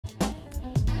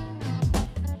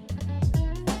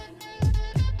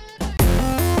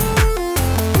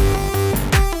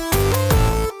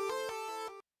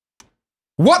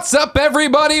What's up,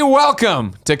 everybody?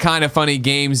 Welcome to Kinda Funny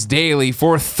Games Daily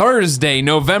for Thursday,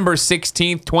 November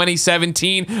 16th,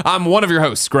 2017. I'm one of your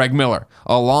hosts, Greg Miller,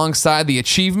 alongside the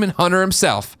achievement hunter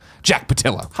himself, Jack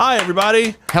Pattillo. Hi,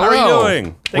 everybody. Hello. How are you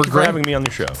doing? Thank you for having me on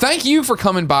the show. Thank you for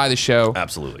coming by the show.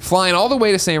 Absolutely. Flying all the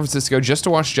way to San Francisco just to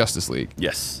watch Justice League.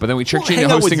 Yes. But then we tricked you into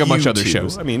hosting a bunch of other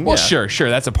shows. I mean, well, yeah. sure,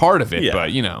 that's a part of it, Yeah.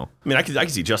 but you know. I mean, I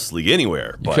could see Justice League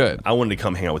anywhere, but could. I wanted to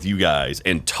come hang out with you guys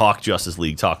and talk Justice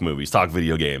League, talk movies, talk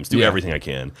video games, do everything I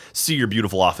can. See your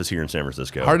beautiful office here in San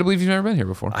Francisco. Hard to believe you've never been here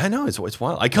before. I know, it's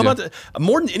wild. I come out to,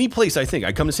 more than any place, I think.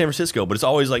 I come to San Francisco, but it's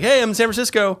always like, hey, I'm in San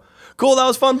Francisco. Cool, that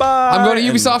was fun, bye. I'm going to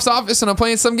Ubisoft's office and I'm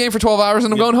playing some game for 12 hours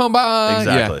and I'm going home, bye.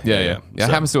 Exactly. Yeah, it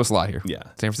happens to us a lot here. Yeah.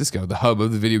 San Francisco, the hub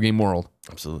of the video game world.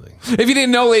 Absolutely. If you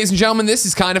didn't know, ladies and gentlemen, this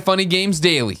is Kinda Funny Games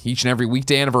Daily. Each and every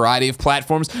weekday on a variety of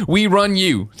platforms, we run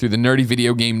you through the nerdy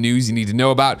video game news you need to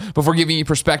know about before giving you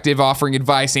perspective, offering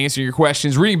advice, answering your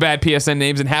questions, reading bad PSN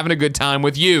names, and having a good time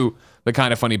with you, the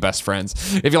Kinda Funny best friends.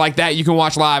 If you like that, you can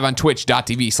watch live on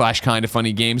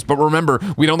twitch.tv/kindafunnygames. But remember,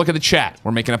 we don't look at the chat.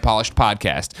 We're making a polished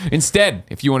podcast. Instead,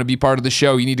 if you want to be part of the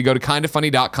show, you need to go to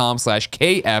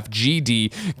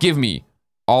kindafunny.com/KFGD. Give me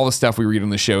all the stuff we read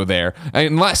on the show there.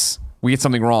 Unless we get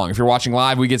something wrong. If you're watching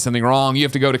live, we get something wrong, you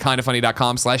have to go to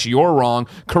kindafunny.com/you're-wrong,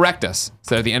 correct us.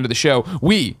 So at the end of the show,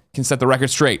 we can set the record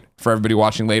straight for everybody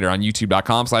watching later on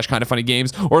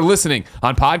youtube.com/kindafunnygames or listening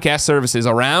on podcast services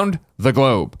around the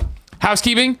globe.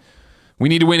 Housekeeping, we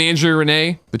need to win Andrea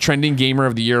Renee the Trending Gamer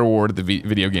of the Year award at the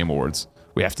Video Game Awards.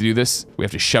 We have to do this. We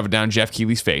have to shove it down Jeff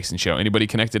Keighley's face and show anybody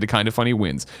connected to Kinda Funny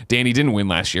wins. Danny didn't win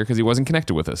last year because he wasn't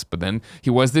connected with us, but then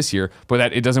he was this year. But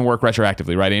that it doesn't work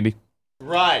retroactively, right, Andy?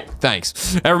 Right.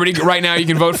 Thanks. Everybody, right now you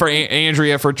can vote for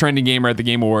Andrea for Trending Gamer at the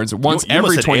Game Awards once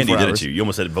every 24 Andy, hours. didn't you? You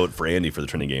almost said vote for Andy for the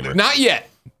Trending Gamer. Not yet.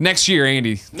 Next year,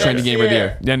 Andy, Trending Gamer of the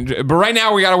Year. But right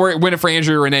now, we got to win it for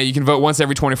Andrea Renee. You can vote once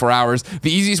every 24 hours.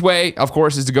 The easiest way, of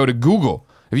course, is to go to Google.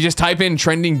 If you just type in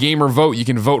Trending Gamer Vote, you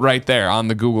can vote right there on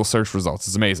the Google search results.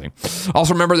 It's amazing.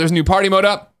 Also, remember, there's a new party mode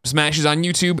up. Smash is on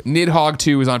YouTube.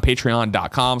 Nidhogg2 is on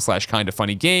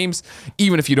patreon.com/kindafunnygames.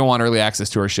 Even if you don't want early access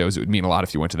to our shows, it would mean a lot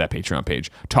if you went to that Patreon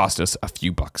page. Tossed us a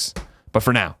few bucks. But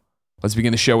for now, let's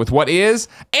begin the show with what is,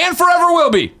 and forever will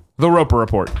be, the Roper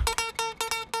Report.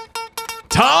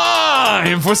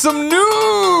 Time for some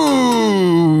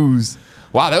news.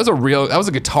 Wow, that was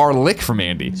a guitar lick from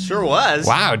Andy. Sure was.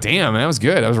 Wow, damn, that was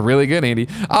good. That was really good, Andy.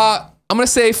 I'm gonna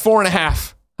say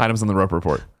 4.5 items on the Roper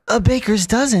Report. A baker's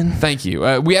dozen. Thank you.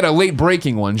 We had a late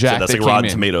breaking one, Jack. So that's like Rotten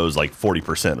Tomatoes, like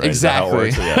 40%, right? Exactly. Is that how it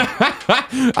works?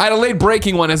 Yeah. I had a late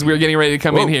breaking one as we were getting ready to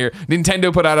come in here.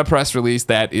 Nintendo put out a press release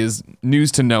that is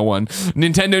news to no one.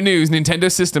 Nintendo news,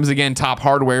 Nintendo Systems again top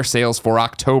hardware sales for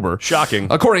October. Shocking.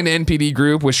 According to NPD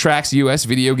Group, which tracks US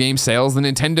video game sales, the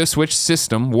Nintendo Switch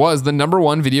system was the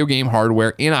 #1 video game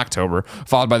hardware in October,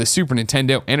 followed by the Super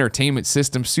Nintendo Entertainment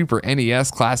System Super NES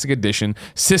Classic Edition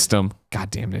system.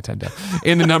 Goddamn Nintendo.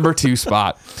 In the #2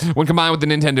 spot. When combined with the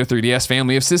Nintendo 3DS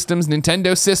family of systems,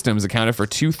 Nintendo Systems accounted for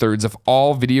 2/3 of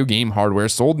all video game hardware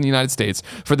sold in the United States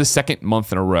for the second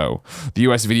month in a row. The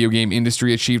US video game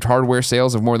industry achieved hardware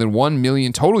sales of more than 1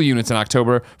 million total units in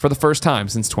October for the first time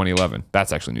since 2011.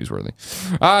 That's actually newsworthy.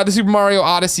 The Super Mario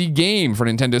Odyssey game for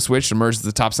Nintendo Switch emerged as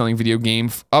the top-selling video game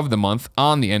of the month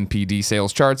on the NPD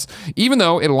sales charts, even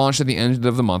though it launched at the end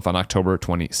of the month on October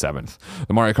 27th.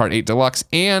 The Mario Kart 8 Deluxe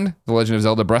and the Legend of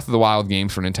Zelda Breath of the Wild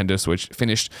games for Nintendo Switch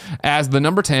finished as the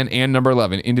 #10 and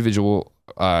 #11 individual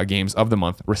games of the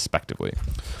month, respectively.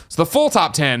 So the full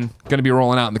top 10 going to be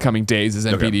rolling out in the coming days as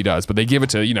NPD does, but they give it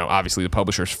to, obviously the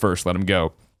publishers first, let them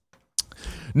go.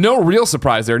 No real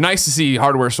surprise there. Nice to see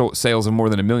hardware sales of more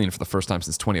than 1 million for the first time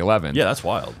since 2011. Yeah, that's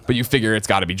wild. But you figure it's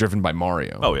got to be driven by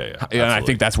Mario. Oh, yeah. And I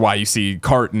think that's why you see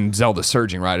Kart and Zelda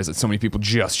surging, right? Is that so many people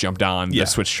just jumped on the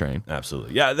Switch train.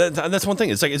 Absolutely. Yeah, that's one thing.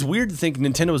 It's like, it's weird to think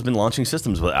Nintendo has been launching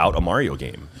systems without a Mario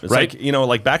game. It's right. like,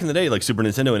 like back in the day, like Super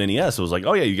Nintendo and NES, it was like,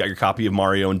 oh yeah, you got your copy of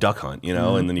Mario and Duck Hunt,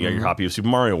 and then you got your copy of Super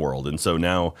Mario World. And so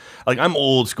now, like, I'm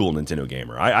old school Nintendo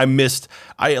gamer. I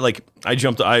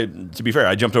jumped over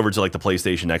to like the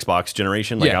PlayStation, Xbox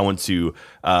generation. Like I went from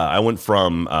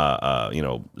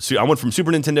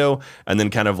Super Nintendo and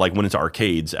then kind of like went into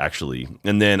arcades actually.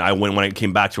 And then when I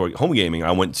came back to home gaming,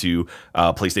 I went to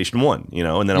PlayStation 1,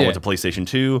 and then I went to PlayStation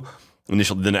 2.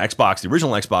 Initially, then Xbox, the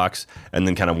original Xbox, and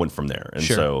then kind of went from there. And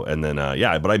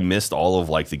but I missed all of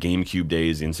like the GameCube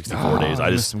days, the N64 days. I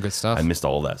missed some good stuff. I missed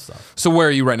all of that stuff. So where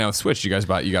are you right now with Switch? You got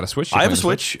a Switch? I have a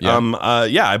Switch. Yeah.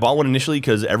 I bought one initially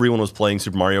because everyone was playing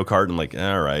Super Mario Kart and like,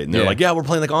 all right. And they're like, yeah, we're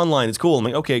playing like online. It's cool. I'm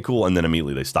like, okay, cool. And then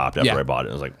immediately they stopped after I bought it.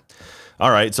 I was like, all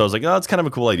right. So I was like, oh, it's kind of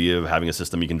a cool idea of having a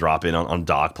system you can drop in on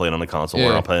dock, play it on the console,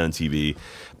 or I'll play it on TV.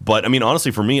 But I mean,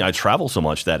 honestly, for me, I travel so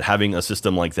much that having a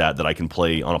system like that I can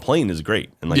play on a plane is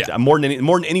great. And like more than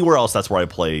anywhere else, that's where I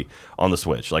play on the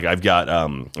Switch. Like I've got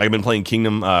I've been playing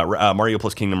Mario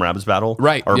plus Kingdom Rabbids Battle,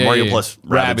 right? Or Mario plus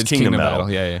Rabbids Kingdom Battle.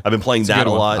 Yeah. I've been playing that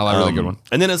a lot. I like a really good one.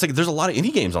 And then it's like there's a lot of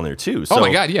indie games on there too. So oh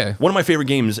my god, yeah. One of my favorite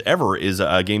games ever is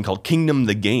a game called Kingdom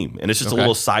the Game, and it's just a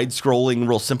little side-scrolling,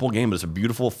 real simple game, but it's a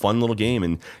beautiful, fun little game,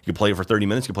 and you can play it for 30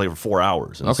 minutes, you can play it for 4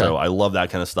 hours. And so I love that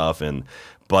kind of stuff. And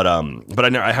but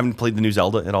I haven't played the new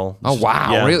Zelda at all. Oh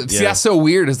wow, really? Yeah. See, that's so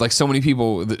weird. Is like so many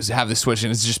people that have the Switch,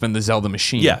 and it's just been the Zelda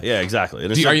machine. Yeah, exactly.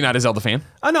 Are you not a Zelda fan?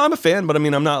 I know I'm a fan, but I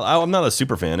mean I'm not a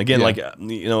super fan. Again, like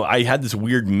I had this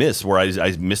weird miss where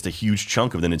I missed a huge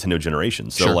chunk of the Nintendo generation.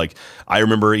 So like I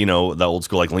remember the old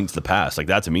school like Link to the Past, like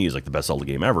that to me is like the best Zelda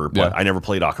game ever. But I never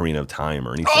played Ocarina of Time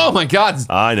or anything. Oh my god,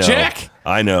 I know, Jack.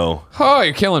 I know. Oh,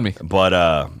 you're killing me.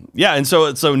 But yeah, and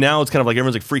so now it's kind of like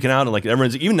everyone's like freaking out, and like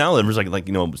everyone's like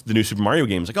the new Super Mario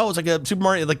games, like it's like a Super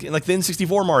Mario like the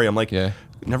N64 Mario. I'm like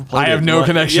never played. I have no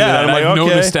connection to that. I have no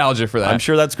nostalgia for that. I'm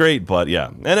sure that's great, but yeah,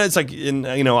 and it's like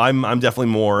I'm definitely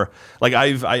more like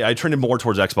I trended more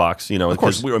towards Xbox. Of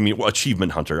course, we're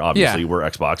achievement hunter. Obviously, we're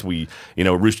Xbox. We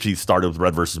Rooster Teeth started with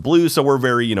Red versus Blue, so we're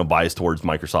very biased towards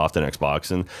Microsoft and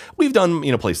Xbox, and we've done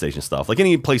PlayStation stuff like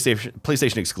any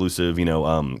PlayStation exclusive.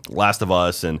 Last of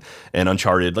Us and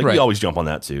Uncharted. Like we always jump on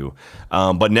that too.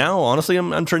 But now, honestly,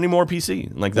 I'm trending more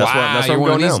PC. Like that's where I'm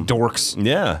going now. Dorks.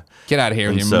 Yeah. Get out of here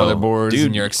with your motherboards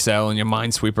and your Excel and your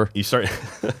Minesweeper. You start.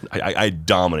 I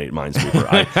dominate Minesweeper.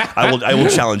 I will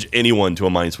challenge anyone to a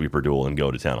Minesweeper duel and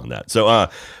go to town on that. So,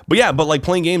 but like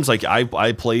playing games, like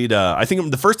I played. I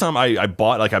think the first time I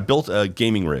built a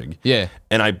gaming rig. Yeah.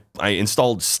 And I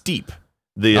installed Steep.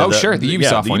 The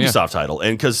Ubisoft one, Ubisoft title,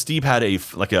 and because Steep had a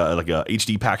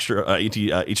HD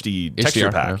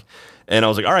texture pack. Yeah. And I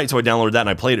was like, all right, so I downloaded that and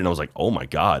I played it, and I was like, oh my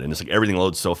god! And it's like everything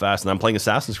loads so fast. And I'm playing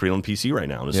Assassin's Creed on PC right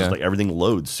now, and it's just like everything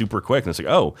loads super quick. And it's like,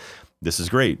 oh, this is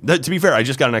great. To be fair, I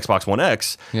just got an Xbox One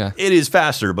X. Yeah, it is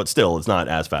faster, but still, it's not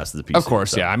as fast as the PC. Of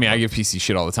course, I mean, I give PC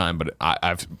shit all the time, but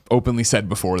I've openly said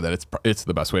before that it's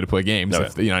the best way to play games.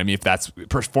 If, if that's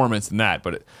performance, then that.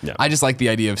 But I just like the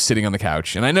idea of sitting on the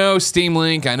couch. And I know Steam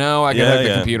Link. I know I can hook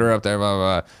the computer up there. Blah,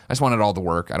 blah, blah. I just want it all to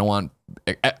work. I don't want.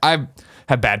 I've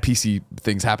had bad PC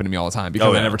things happen to me all the time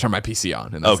because I never turn my PC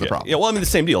on, and that's the problem. Yeah, well, I mean, the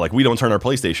same deal. Like, we don't turn our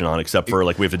PlayStation on except for,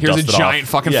 like, we have to dust it off. Here's a giant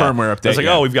fucking firmware update. It's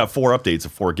like, we've got 4 updates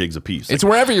of 4 gigs apiece. It's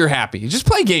wherever you're happy. Just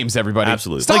play games, everybody.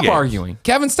 Absolutely. Stop arguing.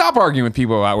 Kevin, stop arguing with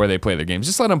people about where they play their games.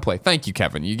 Just let them play. Thank you,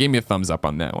 Kevin. You gave me a thumbs up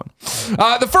on that one.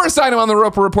 The first item on the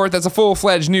Roper Report that's a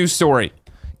full-fledged news story.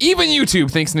 Even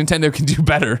YouTube thinks Nintendo can do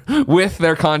better with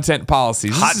their content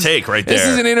policies. Hot take right there. This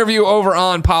is an interview over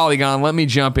on Polygon. Let me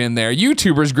jump in there.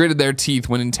 YouTubers gritted their teeth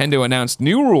when Nintendo announced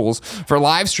new rules for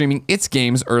live streaming its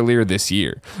games earlier this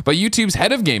year. But YouTube's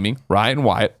head of gaming, Ryan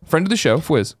Wyatt, friend of the show,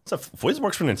 Fwiz. So Fwiz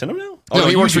works for Nintendo now? No,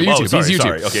 he works for YouTube. Sorry, He's YouTube.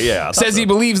 Sorry. Okay, yeah. Says he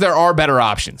believes there are better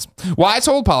options. Wyatt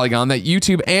told Polygon that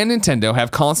YouTube and Nintendo have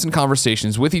constant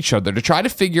conversations with each other to try to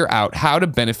figure out how to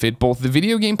benefit both the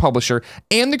video game publisher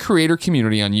and the creator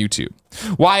community on YouTube.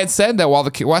 Wyatt said that while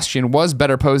the question was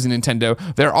better posed in Nintendo,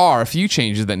 there are a few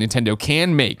changes that Nintendo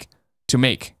can make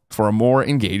for a more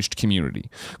engaged community.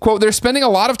 Quote, they're spending a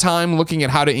lot of time looking at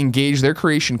how to engage their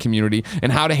creation community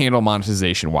and how to handle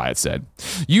monetization, Wyatt said.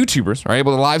 YouTubers are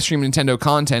able to live stream Nintendo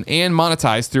content and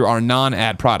monetize through our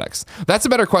non-ad products. That's a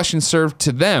better question served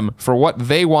to them for what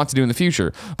they want to do in the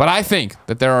future, but I think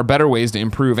that there are better ways to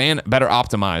improve and better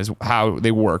optimize how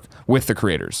they work with the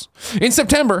creators. In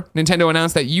September, Nintendo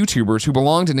announced that YouTubers who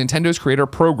belong to Nintendo's creator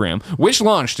program, which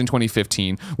launched in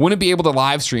 2015, wouldn't be able to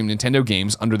live stream Nintendo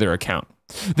games under their account.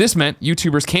 This meant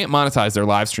YouTubers can't monetize their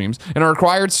live streams and are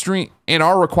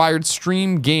required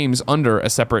stream games under a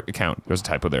separate account. There's a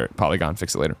typo there. Polygon,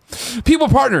 fix it later. People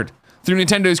partnered through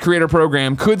Nintendo's creator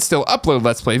program could still upload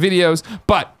Let's Play videos,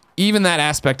 but even that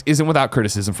aspect isn't without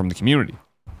criticism from the community.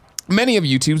 Many of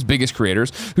YouTube's biggest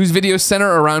creators, whose videos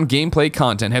center around gameplay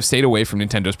content, have stayed away from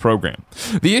Nintendo's program.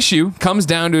 The issue comes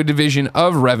down to a division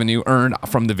of revenue earned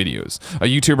from the videos. A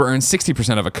YouTuber earns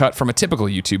 60% of a cut from a typical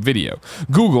YouTube video.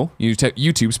 Google,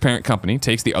 YouTube's parent company,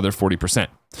 takes the other 40%.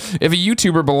 If a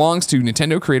YouTuber belongs to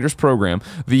Nintendo Creators Program,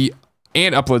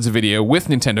 and uploads a video with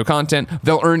Nintendo content,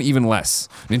 they'll earn even less.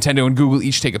 Nintendo and Google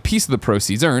each take a piece of the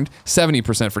proceeds earned,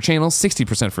 70% for channels,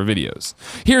 60% for videos.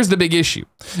 Here's the big issue.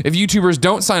 If YouTubers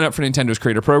don't sign up for Nintendo's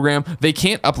creator program, they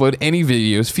can't upload any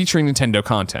videos featuring Nintendo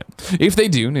content. If they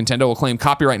do, Nintendo will claim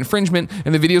copyright infringement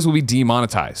and the videos will be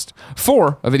demonetized.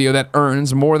 For a video that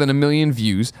earns more than 1 million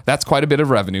views, that's quite a bit of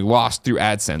revenue lost through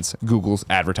AdSense, Google's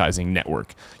advertising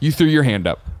network. You threw your hand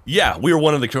up. Yeah, we are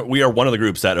one of the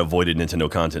groups that avoided Nintendo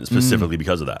content specifically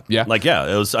because of that. Yeah, like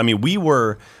it was. I mean, we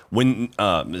were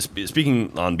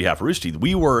speaking on behalf of Rooster Teeth,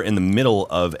 we were in the middle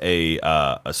of a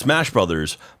Smash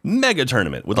Brothers mega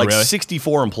tournament with like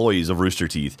 64 employees of Rooster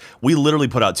Teeth. We literally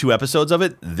put out 2 episodes of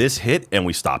it. This hit and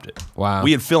we stopped it. Wow.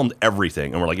 We had filmed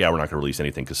everything and we're like, yeah, we're not going to release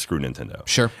anything because screw Nintendo.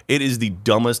 Sure. It is the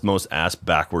dumbest, most ass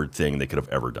backward thing they could have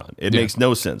ever done. It makes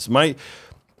no sense. My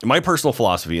personal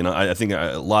philosophy, and I think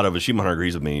a lot of Achievement Hunter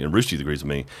agrees with me, and Rooster Teeth agrees with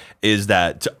me, is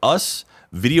that to us,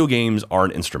 video games are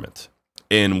an instrument.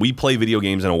 And we play video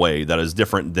games in a way that is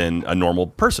different than a normal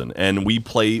person. And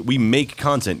we make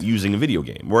content using a video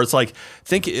game. Where it's like,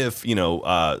 think if,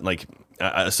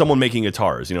 someone making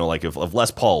guitars, like if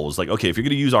Les Paul was like, okay, if you're going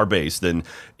to use our bass, then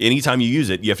anytime you use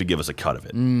it, you have to give us a cut of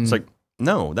it. It's like,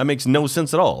 no, that makes no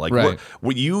sense at all. Like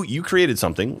you created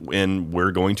something and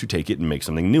we're going to take it and make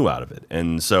something new out of it.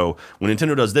 And so when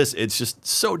Nintendo does this, it's just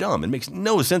so dumb. It makes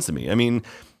no sense to me. I mean,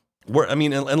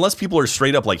 unless people are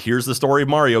straight up like, here's the story of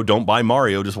Mario, don't buy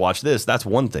Mario, just watch this. That's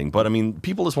one thing. But I mean,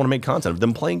 people just want to make content of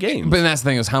them playing games. But that's the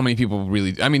thing is how many people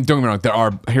really, I mean, don't get me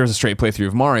wrong, here's a straight playthrough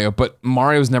of Mario, but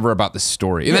Mario's never about the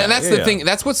story. And that's the thing.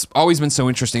 That's what's always been so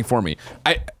interesting for me.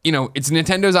 It's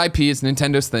Nintendo's IP, it's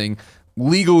Nintendo's thing.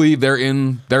 Legally, they're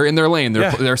in their lane.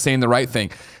 They're saying the right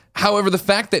thing. However, the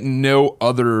fact that no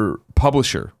other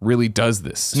publisher really does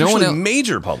this, no one else,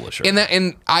 major publisher,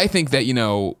 and I think that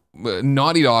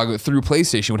Naughty Dog through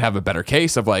PlayStation would have a better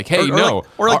case of like, hey,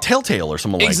 or like Telltale or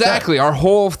something like that. Exactly. Our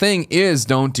whole thing is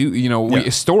don't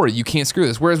do story. You can't screw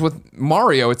this. Whereas with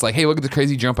Mario, it's like, hey, look at the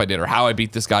crazy jump I did, or how I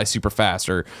beat this guy super fast,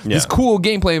 or this cool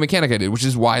gameplay mechanic I did, which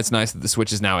is why it's nice that the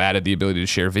Switch has now added the ability to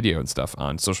share video and stuff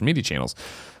on social media channels.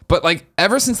 But like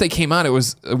ever since they came out, it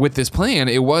was with this plan.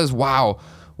 It was wow,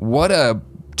 what a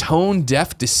tone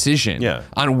deaf decision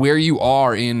on where you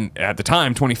are in at the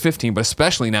time 2015, but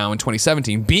especially now in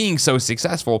 2017, being so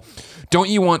successful. Don't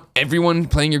you want everyone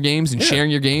playing your games and sharing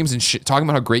your games and talking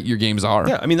about how great your games are?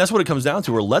 Yeah, I mean that's what it comes down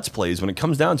to. Or Let's Plays, when it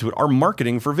comes down to it, are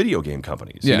marketing for video game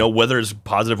companies. Yeah. Whether it's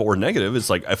positive or negative, it's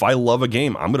like if I love a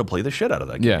game, I'm going to play the shit out of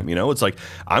that game. It's like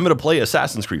I'm going to play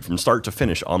Assassin's Creed from start to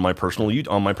finish on my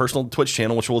personal Twitch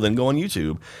channel, which will then go on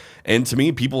YouTube. And to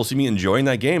me, people will see me enjoying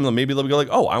that game, and maybe they'll go like,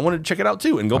 "Oh, I want to check it out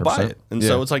too," and go 100%. Buy it. And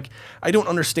so it's like I don't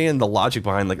understand the logic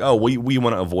behind like, "Oh, we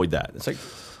want to avoid that." It's like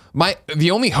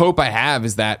the only hope I have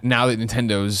is that now that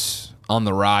Nintendo's on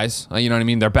the rise, you know what I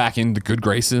mean? They're back in the good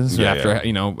graces after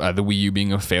the Wii U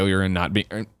being a failure and not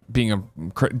being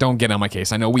don't get on my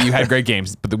case. I know Wii U had great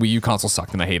games, but the Wii U console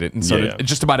sucked and I hate it, and so did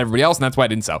just about everybody else, and that's why it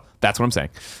didn't sell. That's what I'm saying.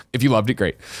 If you loved it,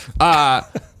 great.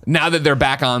 Now that they're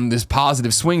back on this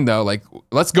positive swing, though, like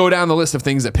let's go down the list of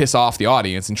things that piss off the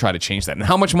audience and try to change that. And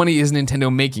how much money is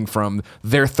Nintendo making from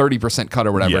their 30% cut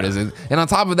or whatever it is? And on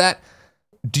top of that,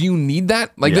 do you need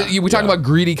that? Like we talk about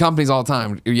greedy companies all the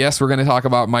time. Yes, we're going to talk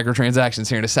about microtransactions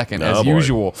here in a second, as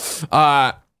usual.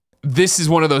 This is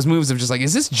one of those moves of just like,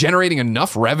 is this generating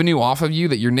enough revenue off of you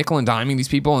that you're nickel and diming these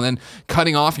people and then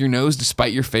cutting off your nose to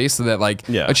spite your face so that like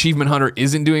Achievement Hunter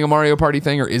isn't doing a Mario Party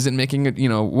thing or isn't making it,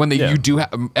 when you do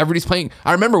have, everybody's playing.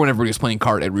 I remember when everybody was playing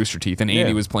kart at Rooster Teeth and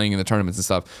Andy was playing in the tournaments and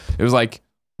stuff. It was like,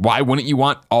 why wouldn't you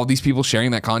want all these people sharing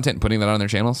that content and putting that on their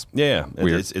channels? Yeah.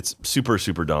 It's super,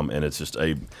 super dumb, and it's just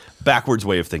a backwards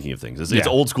way of thinking of things. It's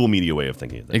old school media way of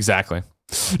thinking of things. Exactly.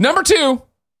 Number 2,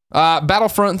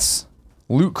 Battlefront's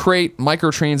Loot Crate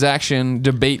microtransaction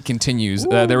debate continues.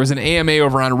 There was an AMA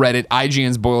over on Reddit.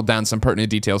 IGN's boiled down some pertinent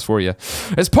details for you.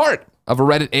 As part of a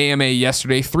Reddit AMA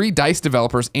yesterday, 3 DICE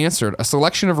developers answered a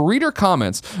selection of reader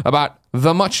comments about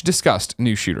the much-discussed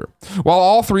new shooter. While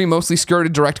all 3 mostly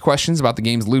skirted direct questions about the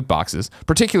game's loot boxes,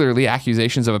 particularly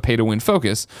accusations of a pay-to-win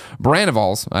focus,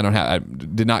 Branival's, I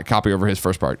did not copy over his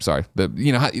first part, sorry. How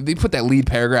they put that lead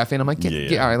paragraph in, I'm like, all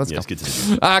right, let's go. Let's get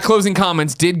to it. Closing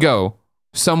comments did go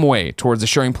some way towards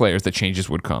assuring players that changes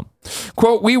would come.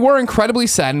 Quote, "We were incredibly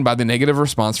saddened by the negative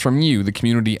response from you, the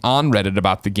community on Reddit,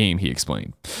 about the game," he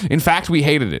explained. "In fact, we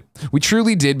hated it. We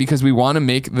truly did because we want to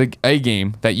make a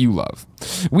game that you love.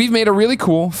 We've made a really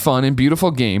cool, fun, and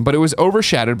beautiful game, but it was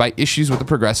overshadowed by issues with the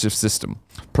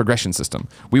progression system.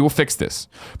 We will fix this."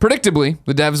 Predictably,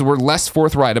 the devs were less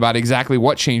forthright about exactly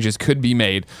what changes could be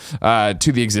made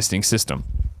to the existing system.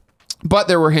 But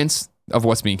there were hints of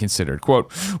what's being considered.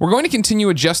 Quote, "We're going to continue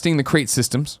adjusting the crate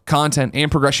systems, content, and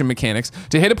progression mechanics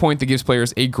to hit a point that gives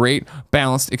players a great,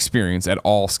 balanced experience at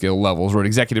all skill levels," wrote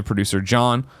executive producer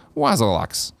John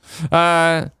Wazalax.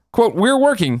 Quote, "We're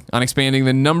working on expanding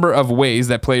the number of ways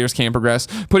that players can progress,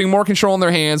 putting more control in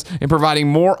their hands, and providing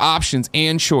more options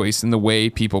and choice in the way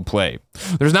people play.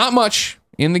 There's not much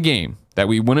in the game that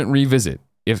we wouldn't revisit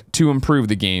to improve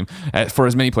the game for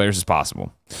as many players as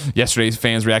possible. Yesterday's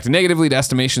fans reacted negatively to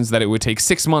estimations that it would take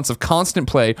 6 months of constant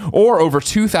play or over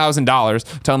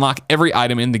 $2,000 to unlock every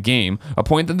item in the game, a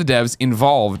point that the devs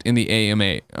involved in the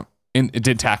AMA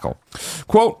did tackle.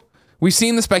 Quote, "We've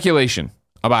seen the speculation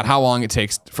about how long it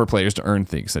takes for players to earn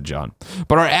things," said John.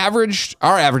 "But our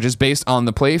averages based on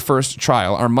the play first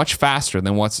trial are much faster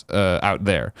than what's out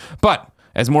there. But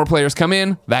as more players come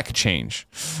in, that could change."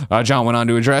 John went on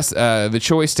to address the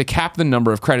choice to cap the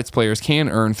number of credits players can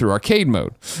earn through arcade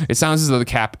mode. "It sounds as though the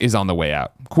cap is on the way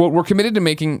out. Quote, we're committed to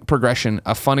making progression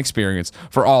a fun experience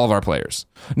for all of our players.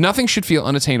 Nothing should feel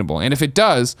unattainable, and if it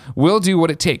does, we'll do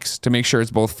what it takes to make sure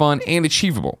it's both fun and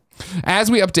achievable. As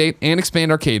we update and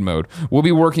expand arcade mode, we'll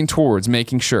be working towards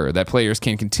making sure that players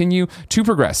can continue to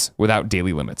progress without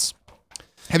daily limits."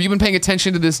 Have you been paying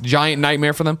attention to this giant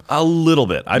nightmare for them? A little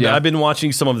bit. I've been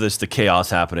watching some of the chaos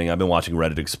happening. I've been watching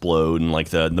Reddit explode and like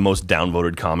the most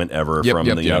downvoted comment ever from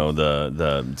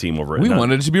the team over at We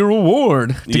wanted it to be a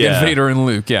reward to get Vader and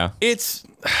Luke. Yeah, it's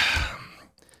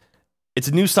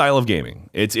a new style of gaming.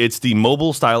 It's the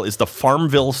mobile style. It's the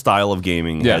Farmville style of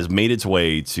gaming that has made its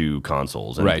way to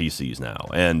consoles and PCs now.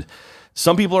 And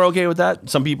some people are okay with that.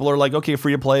 Some people are like, okay,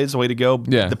 free to play is the way to go.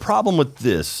 Yeah. The problem with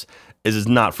this is it's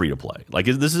not free to play. Like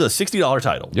this is a $60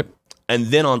 title. Yep. And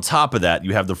then on top of that,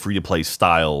 you have the free to play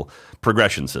style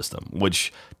progression system,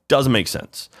 which doesn't make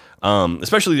sense.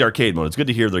 Especially the arcade mode. It's good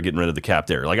to hear they're getting rid of the cap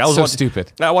there. Like I was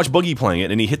stupid. I watched Boogie playing it,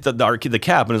 and he hit the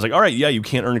cap, and it's like, all right, yeah, you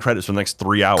can't earn credits for the next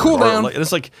 3 hours. Cool down. And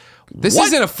it's like, this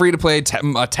isn't a free to play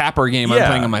tapper game I'm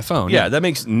playing on my phone. Yeah, that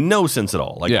makes no sense at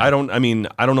all. Like I don't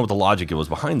know what the logic was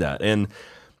behind that. And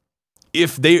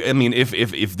if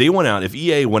they went out, if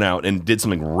EA went out and did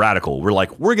something radical, we're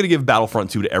going to give Battlefront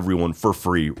 2 to everyone for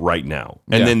free right now,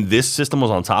 and then this system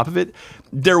was on top of it,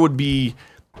 there would be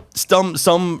some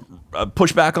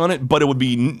pushback on it, but it would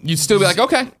be, you'd still be like,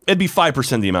 okay, it'd be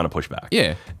 5% the amount of pushback.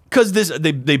 Yeah, because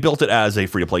they built it as a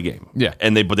free to play game. Yeah,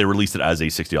 and they released it as a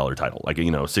 $60 title, like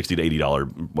 $60 to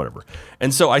 $80 whatever.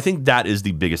 And so I think that is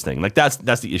the biggest thing. Like that's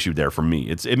the issue there for me.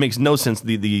 It makes no sense.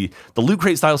 The loot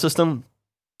crate style system,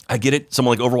 I get it.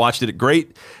 Someone like Overwatch did it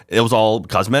great. It was all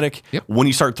cosmetic. Yep. When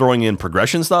you start throwing in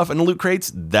progression stuff in the loot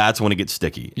crates, that's when it gets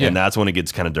sticky. Yeah. And that's when it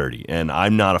gets kind of dirty. And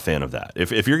I'm not a fan of that.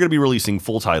 If you're going to be releasing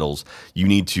full titles, you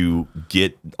need to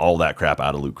get all that crap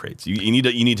out of loot crates. You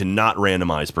need to not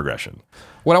randomize progression.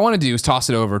 What I want to do is toss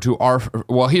it over to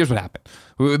well, here's what happened.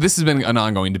 This has been an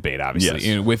ongoing debate, obviously.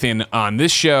 Yes. On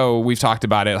this show, we've talked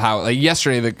about it, how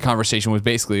yesterday the conversation was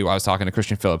basically, I was talking to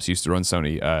Christian Phillips, who used to run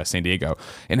Sony San Diego,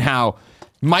 and how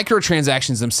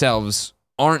microtransactions themselves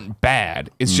aren't bad.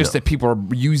 It's just that people are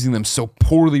using them so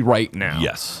poorly right now.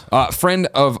 Yes. Friend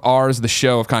of ours, the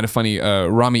show of Kind of Funny,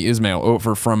 Rami Ismail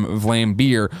over from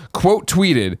Vlambeer, quote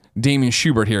tweeted Damion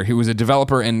Schubert here, who was a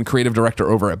developer and creative director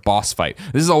over at Bossfight.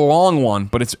 This is a long one,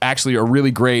 but it's actually a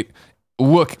really great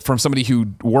look from somebody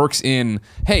who works in,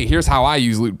 hey, here's how I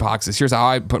use loot boxes. Here's how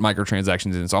I put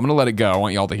microtransactions in. So I'm going to let it go. I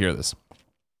want y'all to hear this.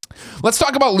 Let's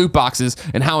talk about loot boxes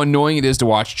and how annoying it is to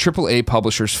watch AAA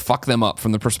publishers fuck them up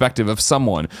from the perspective of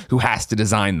someone who has to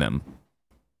design them.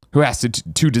 Who has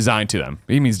to design to them.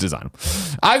 He means design.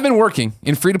 I've been working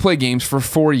in free-to-play games for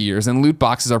 4 years, and loot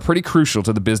boxes are pretty crucial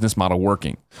to the business model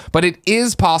working. But it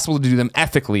is possible to do them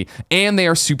ethically, and they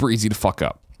are super easy to fuck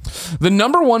up. The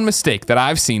number one mistake that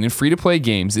I've seen in free-to-play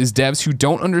games is devs who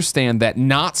don't understand that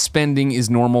not spending is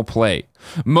normal play.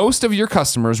 Most of your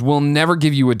customers will never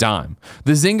give you a dime.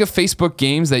 The Zynga Facebook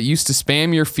games that used to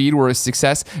spam your feed were a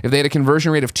success if they had a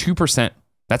conversion rate of 2%.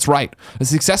 That's right. A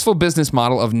successful business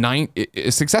model if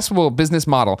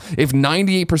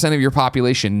 98% of your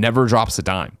population never drops a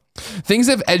dime. Things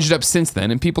have edged up since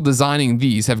then, and people designing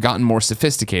these have gotten more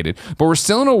sophisticated, but we're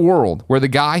still in a world where the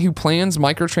guy who plans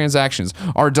microtransactions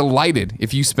are delighted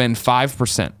if you spend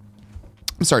 5%.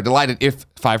 I'm sorry, delighted if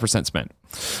 5% spent.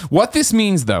 What this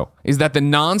means, though, is that the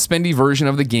non-spendy version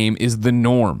of the game is the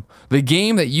norm. The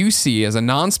game that you see as a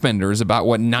non-spender is about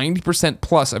what 90%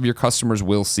 plus of your customers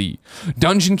will see.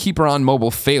 Dungeon Keeper on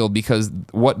mobile failed because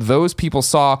what those people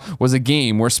saw was a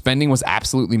game where spending was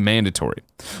absolutely mandatory.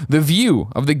 The view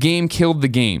of the game killed the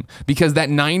game because that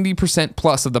 90%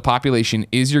 plus of the population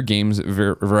is your game's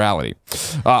virality,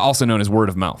 also known as word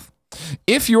of mouth.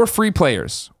 If your free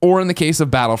players, or in the case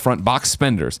of Battlefront, box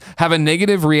spenders, have a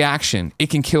negative reaction, it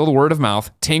can kill the word of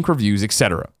mouth, tank reviews,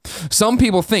 etc. Some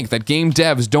people think that game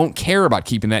devs don't care about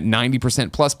keeping that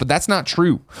 90% plus, but that's not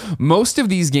true. Most of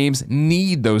these games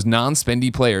need those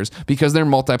non-spendy players because they're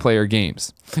multiplayer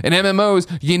games. In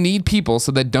MMOs, you need people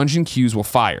so that dungeon queues will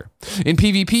fire. In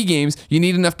PvP games, you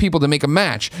need enough people to make a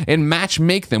match and match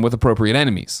make them with appropriate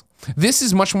enemies. This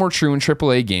is much more true in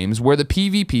AAA games where the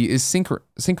PvP is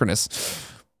synchronous.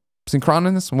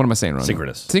 Synchronous? What am I saying wrong?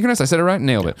 Synchronous? I said it right?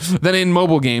 Nailed it. Then in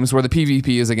mobile games where the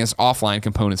PvP is against offline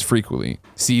components frequently.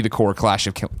 See the core Clash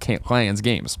of Clans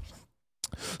games.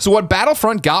 So what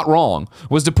Battlefront got wrong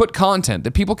was to put content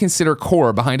that people consider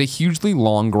core behind a hugely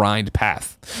long grind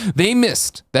path. They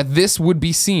missed that this would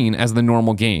be seen as the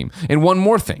normal game. And one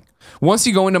more thing. Once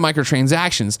you go into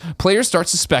microtransactions, players start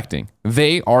suspecting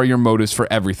they are your motives for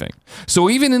everything. So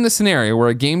even in the scenario where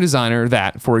a game designer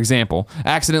that, for example,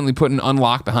 accidentally put an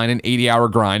unlock behind an 80-hour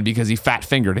grind because he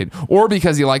fat-fingered it, or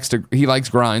because he likes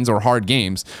grinds or hard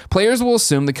games, players will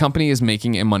assume the company is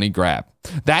making a money grab.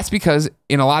 That's because,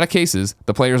 in a lot of cases,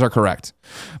 the players are correct.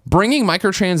 Bringing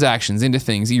microtransactions into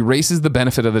things erases the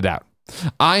benefit of the doubt.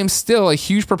 I am still a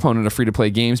huge proponent of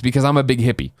free-to-play games because I'm a big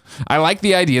hippie. I like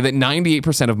the idea that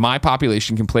 98% of my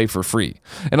population can play for free.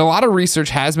 And a lot of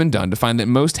research has been done to find that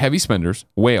most heavy spenders,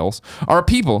 whales, are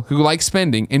people who like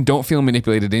spending and don't feel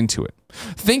manipulated into it.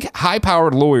 Think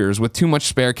high-powered lawyers with too much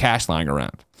spare cash lying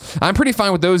around. I'm pretty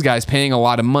fine with those guys paying a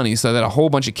lot of money so that a whole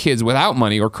bunch of kids without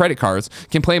money or credit cards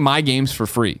can play my games for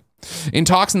free. In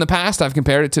talks in the past, I've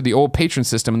compared it to the old patron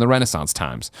system in the Renaissance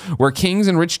times, where kings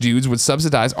and rich dudes would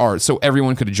subsidize art so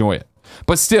everyone could enjoy it.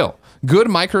 But still, good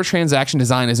microtransaction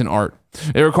design isn't art.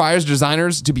 It requires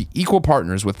designers to be equal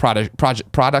partners with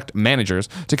product managers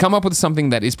to come up with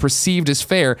something that is perceived as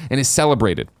fair and is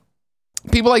celebrated.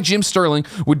 People like Jim Sterling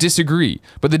would disagree,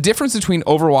 but the difference between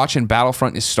Overwatch and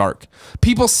Battlefront is stark.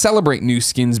 People celebrate new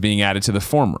skins being added to the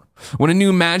former. When a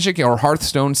new Magic or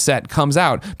Hearthstone set comes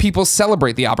out, people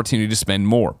celebrate the opportunity to spend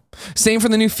more. Same for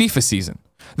the new FIFA season.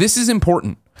 This is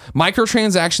important.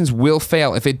 Microtransactions will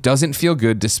fail if it doesn't feel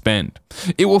good to spend.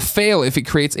 It will fail if it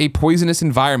creates a poisonous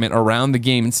environment around the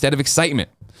game instead of excitement.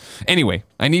 Anyway,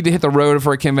 I need to hit the road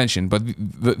for a convention, but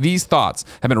these thoughts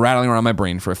have been rattling around my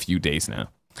brain for a few days now.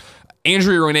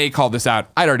 Andrea Renee called this out.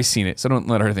 I'd already seen it, so don't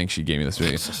let her think she gave me this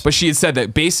video. But she had said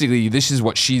that basically this is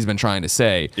what she's been trying to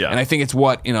say. Yeah. And I think it's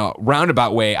what, in a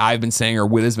roundabout way, I've been saying, or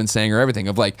Whit has been saying, or everything,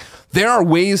 of like, there are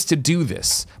ways to do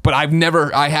this, but I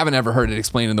haven't ever heard it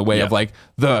explained in the way of like,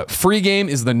 the free game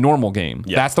is the normal game.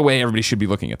 Yeah. That's the way everybody should be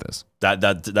looking at this.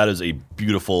 That is a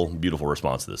beautiful, beautiful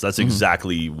response to this. That's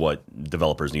exactly what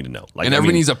developers need to know. Like, and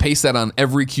everybody needs a pace set on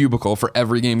every cubicle for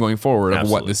every game going forward of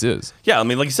what this is. Yeah, I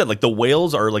mean, like you said, like the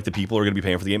whales are like the people who are going to be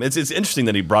paying for the game. It's interesting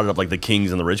that he brought it up, like the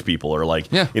kings and the rich people are like,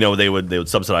 you know, they would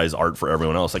subsidize art for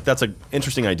everyone else. Like that's an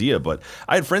interesting idea. But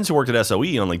I had friends who worked at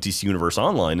SOE on like DC Universe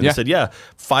Online, and they said,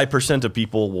 5% of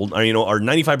people will, or, you know, or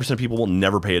 95% of people will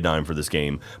never pay a dime for this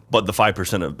game, but the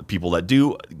 5% of people that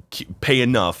do pay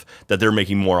enough that they're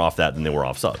making more off that than they were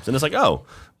off subs. And it's like, oh,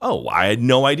 I had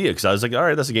no idea, because I was like, all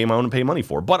right, that's a game I want to pay money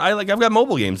for. But I've got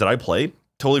mobile games that I play.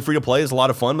 Totally free to play. It's a lot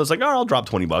of fun. But it's like, all right, I'll drop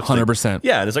 $20. 100%.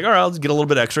 Yeah, and it's like, all right, I'll get a little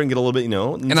bit extra and get a little bit, you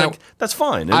know. And it's like, that's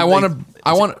fine. And I want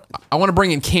to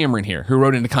bring in Cameron here, who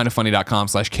wrote into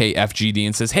kindoffunny.com/KFGD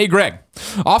and says, "Hey Greg,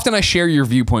 often I share your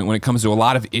viewpoint when it comes to a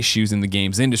lot of issues in the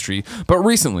games industry, but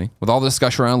recently, with all the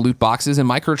discussion around loot boxes and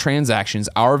microtransactions,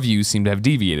 our views seem to have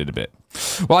deviated a bit.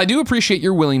 While I do appreciate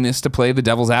your willingness to play the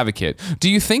devil's advocate, do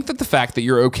you think that the fact that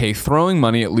you're okay throwing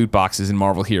money at loot boxes in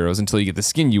Marvel Heroes until you get the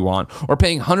skin you want, or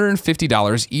paying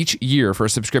 $150 each year for a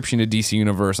subscription to DC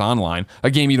Universe Online, a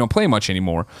game you don't play much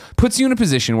anymore, puts you in a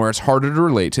position where it's harder to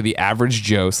relate to the average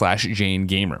Joe/Jane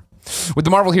gamer? With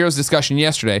the Marvel Heroes discussion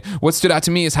yesterday, what stood out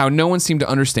to me is how no one seemed to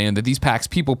understand that these packs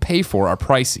people pay for are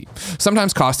pricey,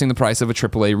 sometimes costing the price of a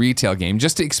AAA retail game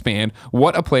just to expand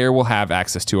what a player will have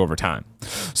access to over time.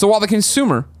 So while the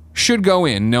consumer should go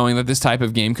in knowing that this type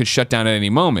of game could shut down at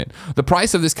any moment, the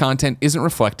price of this content isn't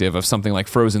reflective of something like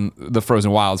the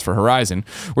Frozen Wilds for Horizon,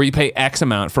 where you pay X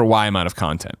amount for Y amount of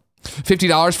content.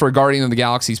 $50 for a Guardian of the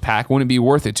Galaxy's pack wouldn't be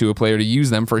worth it to a player to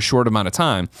use them for a short amount of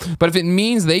time, but if it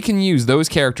means they can use those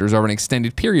characters over an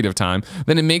extended period of time,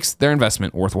 then it makes their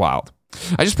investment worthwhile.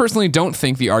 I just personally don't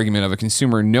think the argument of a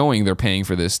consumer knowing they're paying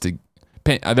for this to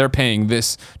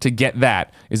get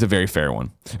that is a very fair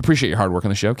one. Appreciate your hard work on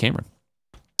the show, Cameron.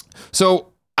 So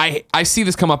I see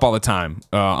this come up all the time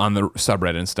on the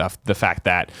subreddit and stuff. The fact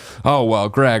that, oh, well,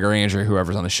 Greg or Andrew,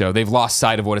 whoever's on the show, they've lost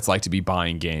sight of what it's like to be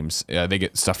buying games. They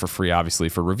get stuff for free, obviously,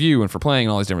 for review and for playing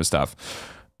and all this different stuff.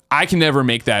 I can never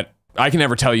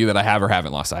tell you that I have or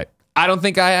haven't lost sight. I don't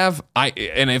think I have.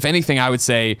 And if anything, I would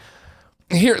say,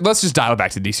 here, let's just dial it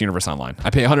back to DC Universe Online. I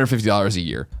pay $150 a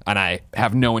year, and I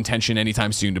have no intention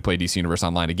anytime soon to play DC Universe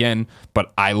Online again,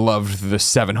 but I loved the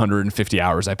 750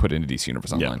 hours I put into DC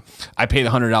Universe Online. Yeah. I pay the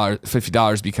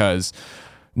 $50 because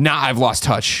now I've lost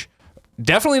touch.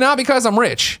 Definitely not because I'm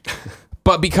rich,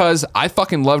 but because I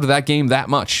fucking loved that game that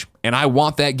much. and I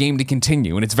want that game to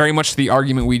continue. And it's very much the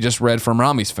argument we just read from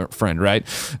Rami's friend, right?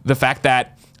 The fact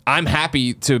that I'm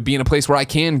happy to be in a place where I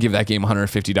can give that game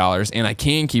 $150 and I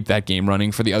can keep that game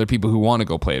running for the other people who want to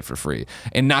go play it for free.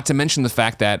 And not to mention the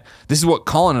fact that this is what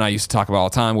Colin and I used to talk about all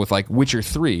the time with like Witcher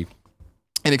 3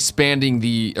 and expanding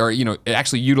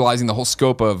actually utilizing the whole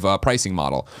scope of pricing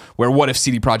model, where what if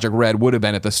CD Projekt Red would have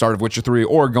been at the start of Witcher 3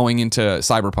 or going into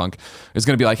Cyberpunk is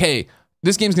going to be like, hey,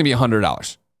 this game's going to be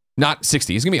 $100. Not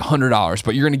 60. It's gonna be $100,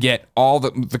 but you're gonna get all the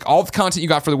content you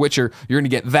got for The Witcher. You're gonna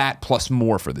get that plus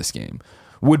more for this game.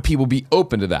 Would people be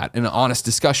open to that in an honest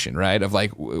discussion, right? Of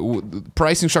like,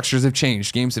 pricing structures have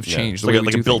changed, games have changed. It's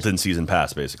like a built-in season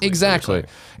pass, basically. Exactly.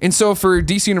 And so for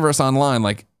DC Universe Online,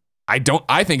 like, I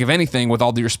think if anything, with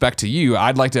all due respect to you,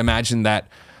 I'd like to imagine that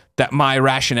my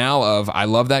rationale of I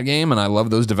love that game and I love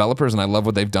those developers and I love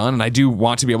what they've done and I do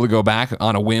want to be able to go back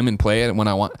on a whim and play it when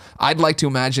I want. I'd like to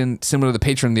imagine, similar to the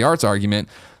patron of the arts argument,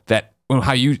 that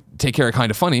how you take care of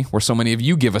Kind of Funny, where so many of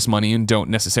you give us money and don't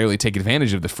necessarily take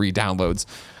advantage of the free downloads.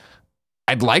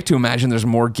 I'd like to imagine there's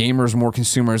more gamers, more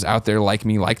consumers out there like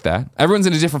me like that. Everyone's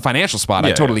in a different financial spot.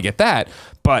 I totally get that.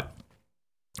 But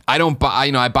I don't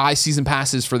buy, I buy season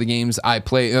passes for the games I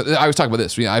play. I was talking about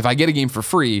this. If I get a game for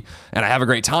free and I have a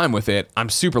great time with it, I'm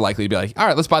super likely to be like, all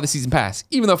right, let's buy the season pass.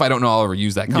 Even though if I don't know I'll ever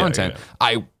use that content,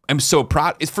 I am so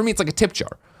proud. For me, it's like a tip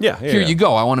jar. Here you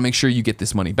go. I want to make sure you get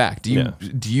this money back. Do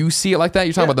you see it like that?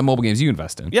 You're talking about the mobile games you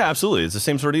invest in. Yeah, absolutely. It's the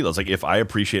same sort of deal. It's like if I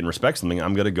appreciate and respect something,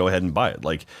 I'm going to go ahead and buy it.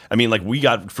 Like, I mean, like we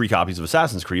got free copies of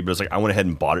Assassin's Creed, but it's like I went ahead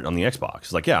and bought it on the Xbox.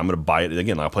 It's like, yeah, I'm going to buy it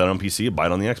again. I'll play it on PC, buy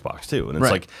it on the Xbox too. And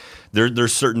it's like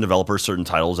there's certain developers, certain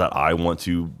titles that I want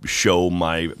to show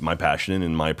my passion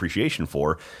and my appreciation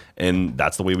for. And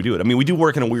that's the way we do it. I mean, we do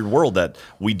work in a weird world that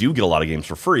we do get a lot of games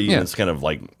for free. And it's kind of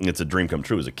like, it's a dream come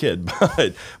true as a kid.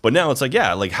 But now it's like,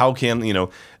 yeah, like how can,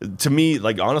 to me,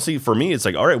 like honestly, for me, it's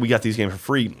like, all right, we got these games for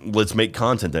free. Let's make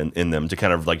content in them to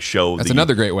kind of like show. That's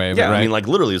another great way of it, right? I mean, like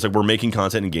literally, it's like we're making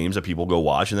content in games that people go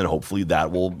watch, and then hopefully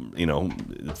that will,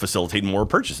 facilitate more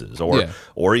purchases.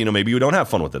 Or maybe you don't have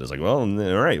fun with it. It's like, well,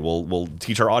 all right, we'll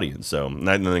teach our audience. So and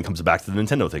then it comes back to the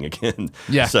Nintendo thing again.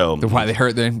 Yeah. So why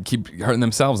they keep hurting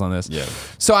themselves on this. Yeah.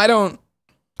 So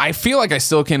I feel like I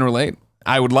still can relate.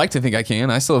 I would like to think I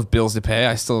can. I still have bills to pay.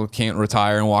 I still can't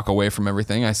retire and walk away from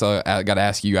everything. I still got to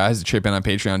ask you guys to chip in on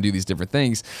Patreon and do these different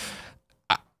things.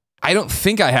 I don't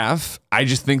think I have. I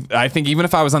think even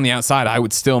if I was on the outside, I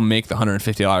would still make the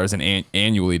 $150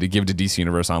 annually to give to DC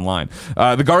Universe Online.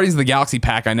 The Guardians of the Galaxy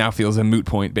pack I now feel is a moot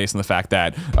point based on the fact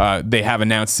that they have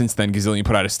announced since then, Gazillion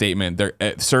put out a statement. Their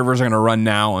servers are going to run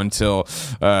now until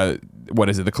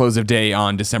the close of day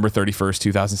on December 31st,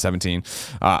 2017.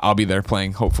 I'll be there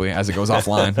playing, hopefully, as it goes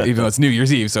offline, even though it's New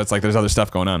Year's Eve, so it's like there's other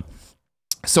stuff going on.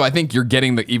 So I think you're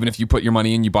getting even if you put your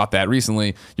money in, you bought that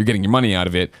recently, you're getting your money out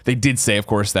of it. They did say, of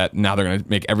course, that now they're going to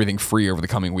make everything free over the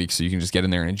coming weeks, so you can just get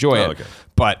in there and enjoy it. Okay.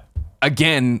 But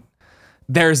again,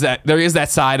 there is that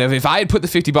side of, if I had put the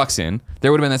 $50 in,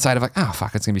 there would have been that side of like, oh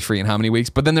fuck, it's going to be free in how many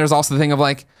weeks? But then there's also the thing of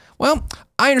like, well,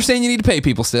 I understand you need to pay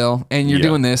people still, and you're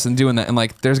doing this and doing that, and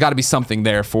like there's got to be something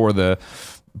there for the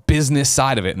business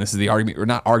side of it. And this is the argument, or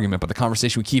not argument, but the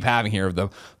conversation we keep having here of the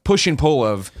push and pull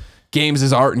of games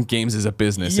is art and games is a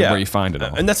business, and where you find it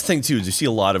all. And that's the thing too, is you see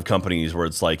a lot of companies where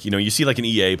it's like, you see like an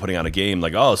EA putting out a game,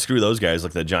 like, oh, screw those guys,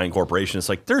 like that giant corporation. It's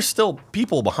like, there's still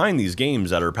people behind these games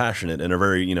that are passionate and are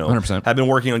very, 100%. have been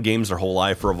working on games their whole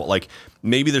life. For like,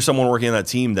 maybe there's someone working on that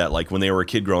team that like when they were a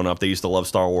kid growing up, they used to love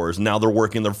Star Wars. Now they're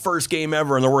working their first game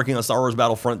ever and they're working on Star Wars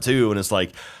Battlefront 2. And it's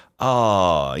like,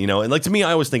 and like to me,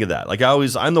 I always think of that. Like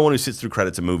I'm the one who sits through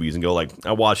credits of movies and go like,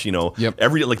 I watch,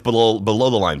 every like below the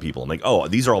line people. I'm like, oh,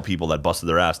 these are all people that busted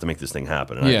their ass to make this thing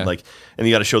happen. And and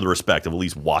you got to show the respect of at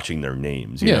least watching their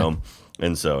names, you know.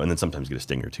 And then sometimes you get a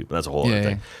stinger too, but that's a whole other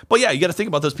thing. But yeah, you got to think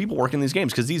about those people working these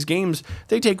games, because these games,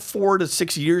 they take 4 to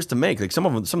 6 years to make. Like some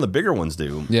of the bigger ones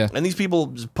do. Yeah. And these people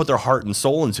just put their heart and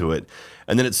soul into it.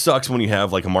 And then it sucks when you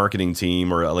have like a marketing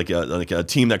team or like a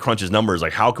team that crunches numbers.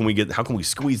 Like how can we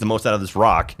squeeze the most out of this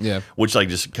rock? Yeah. Which like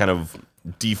just kind of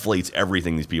deflates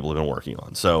everything these people have been working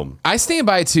on. So I stand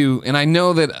by it too, and I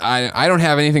know that I don't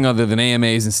have anything other than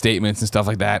AMAs and statements and stuff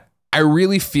like that. I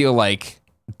really feel like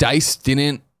DICE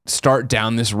didn't start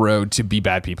down this road to be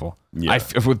bad people. Yeah.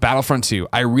 With Battlefront 2,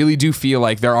 I really do feel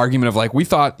like their argument of like, we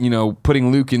thought,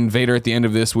 putting Luke and Vader at the end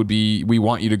of this would be, we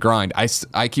want you to grind.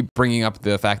 I keep bringing up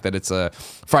the fact that it's a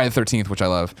Friday the 13th, which I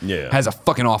love, has a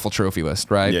fucking awful trophy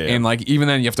list, right? And like, even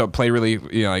then you have to play really,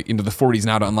 like into the 40s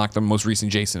now to unlock the most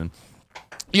recent Jason.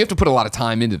 You have to put a lot of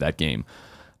time into that game.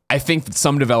 I think that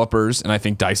some developers, and I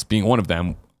think DICE being one of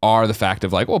them, are the fact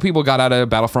of like, well, people got out of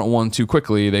Battlefront 1 too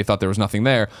quickly. They thought there was nothing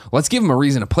there. Let's give them a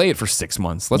reason to play it for 6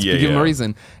 months. Let's give them a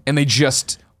reason. And they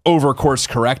just over course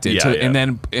corrected.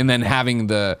 And then having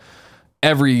this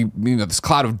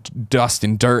cloud of dust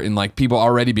and dirt and like people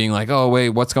already being like, oh wait,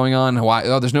 what's going on? Why?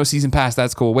 Oh, there's no season pass.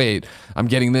 That's cool. Wait, I'm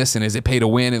getting this. And is it pay to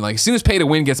win? And like as soon as pay to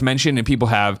win gets mentioned and people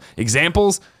have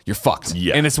examples, you're fucked.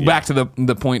 And it's back to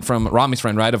the point from Rami's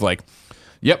friend, right? Of like,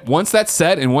 yep. Once that's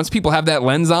said, and once people have that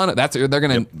lens on it,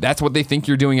 that's what they think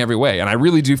you're doing every way. And I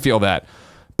really do feel that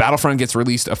Battlefront gets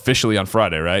released officially on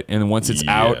Friday, right? And once it's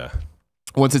out.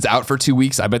 Once it's out for 2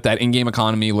 weeks, I bet that in-game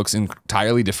economy looks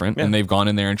entirely different, and they've gone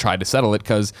in there and tried to settle it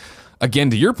because, again,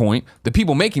 to your point, the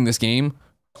people making this game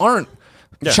aren't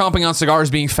chomping on cigars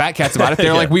being fat cats about it.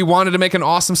 They're like, we wanted to make an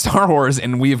awesome Star Wars,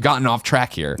 and we have gotten off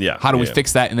track here. How do we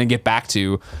fix that and then get back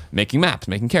to making maps,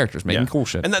 making characters, making cool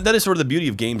shit? And that is sort of the beauty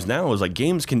of games now is like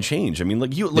games can change. I mean,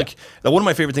 like one of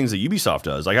my favorite things that Ubisoft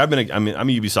does. Like I'm a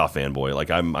Ubisoft fanboy.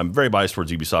 Like I'm very biased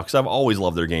towards Ubisoft because I've always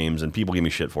loved their games, and people give me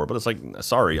shit for it. But it's like,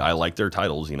 sorry, I like their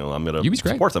titles. You know, I'm gonna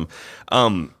support them.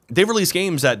 They've released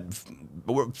games that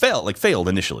failed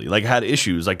initially, like had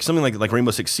issues. Like something like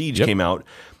Rainbow Six Siege came out.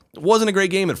 Wasn't a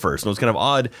great game at first, and it was kind of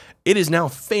odd. It is now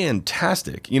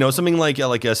fantastic. You know, something like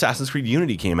Assassin's Creed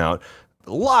Unity came out.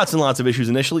 Lots and lots of issues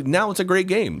initially. Now it's a great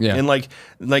game. And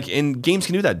and games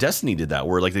can do that. Destiny did that,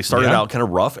 where like they started out kind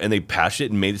of rough and they patched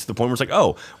it and made it to the point where it's like,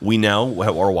 oh, we now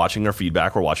are watching our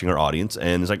feedback, we're watching our audience,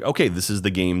 and it's like, okay, this is the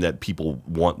game that people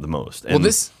want the most. And,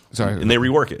 and they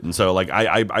rework it. And so like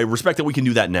I respect that we can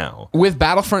do that now with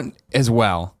Battlefront as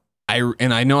well.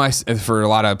 I know for a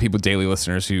lot of people, daily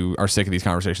listeners who are sick of these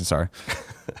conversations,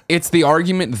 it's the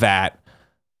argument that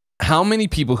how many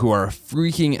people who are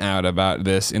freaking out about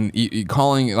this and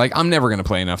calling, like, I'm never going to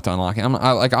play enough to unlock it.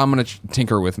 I'm going to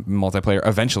tinker with multiplayer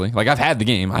eventually. Like, I've had the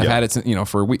game. I've had it,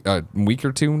 for a week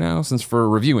or two now for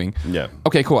reviewing.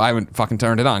 Okay, cool. I haven't fucking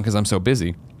turned it on because I'm so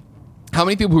busy. How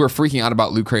many people who are freaking out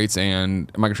about loot crates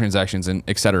and microtransactions and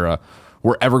et cetera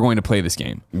we're ever going to play this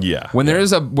game? When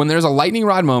there's a lightning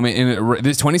rod moment, and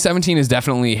this 2017 is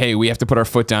definitely, hey, we have to put our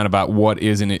foot down about what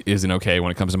is and isn't okay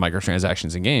when it comes to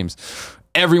microtransactions in games.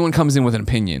 Everyone comes in with an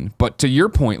opinion. But to your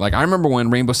point, like I remember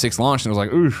when Rainbow Six launched and it was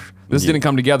like, oof, this didn't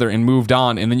come together, and moved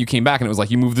on, and then you came back and it was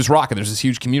like you moved this rock and there's this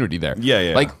huge community there.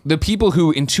 Like the people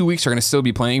who in 2 weeks are going to still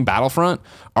be playing Battlefront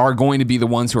are going to be the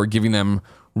ones who are giving them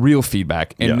real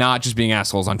feedback and not just being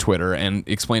assholes on Twitter and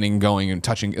explaining, going and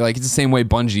touching. Like it's the same way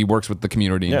Bungie works with the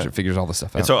community and figures all this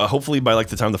stuff out. And so hopefully by like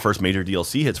the time the first major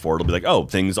DLC hits for it, it'll be like, oh,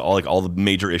 things all the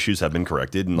major issues have been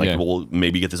corrected, and like we'll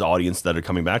maybe get this audience that are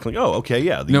coming back like, oh, okay,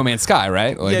 No Man's Sky,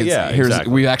 right? Like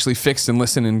exactly. We actually fixed and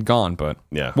listened and gone, but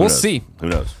we'll see.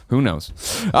 Who knows?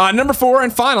 Number 4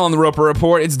 and final on the Roper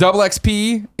Report, it's double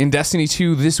XP in Destiny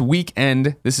 2 this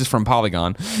weekend. This is from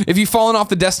Polygon. If you've fallen off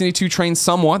the Destiny 2 train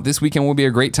somewhat, this weekend will be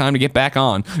a great time to get back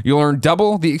on. You'll earn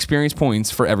double the experience points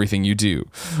for everything you do.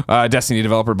 Destiny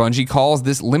developer Bungie calls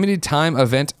this limited time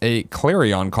event a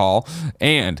Clarion Call,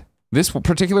 and this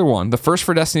particular one, the first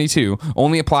for Destiny 2,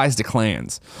 only applies to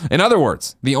clans. In other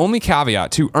words, the only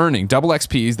caveat to earning double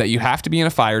XP is that you have to be in a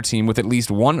fire team with at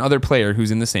least one other player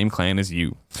who's in the same clan as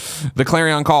you. The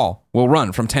Clarion Call will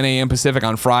run from 10 a.m. Pacific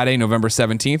on Friday, November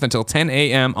 17th until 10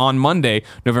 a.m. on Monday,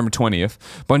 November 20th.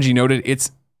 Bungie noted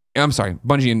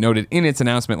in its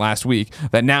announcement last week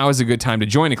that now is a good time to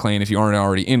join a clan if you aren't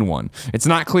already in one. It's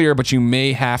not clear, but you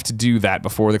may have to do that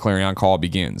before the Clarion Call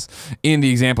begins. In the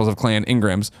examples of Clan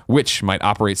Ingrams, which might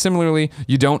operate similarly,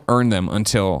 you don't earn them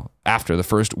until after the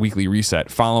first weekly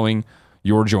reset following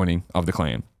your joining of the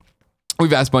clan.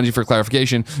 We've asked Bungie for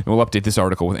clarification, and we'll update this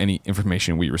article with any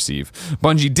information we receive.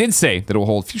 Bungie did say that it will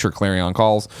hold future Clarion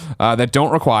Calls that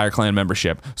don't require clan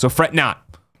membership, so fret not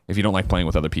if you don't like playing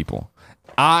with other people.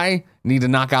 I need to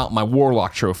knock out my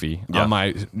Warlock trophy on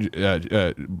my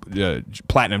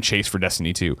Platinum Chase for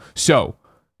Destiny 2. So,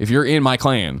 if you're in my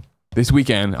clan, this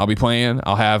weekend I'll be playing.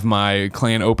 I'll have my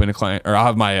clan open to clan, or I'll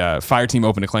have my fire team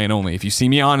open to clan only. If you see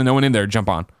me on and no one in there, jump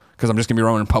on. Because I'm just going to be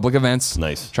running public events.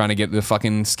 Trying to get the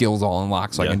fucking skills all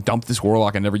unlocked so I can dump this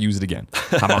Warlock and never use it again.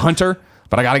 I'm a hunter,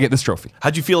 but I got to get this trophy.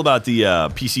 How'd you feel about the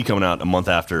PC coming out a month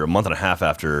and a half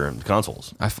after the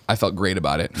consoles? I felt great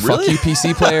about it. Really? Fuck you,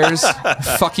 PC players.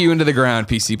 Fuck you into the ground,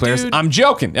 PC players. Dude. I'm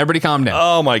joking. Everybody calm down.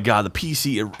 Oh my God, the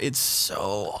PC, it's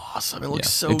so awesome. It looks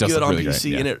so good on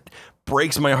PC, and it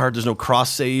breaks my heart there's no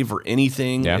cross save or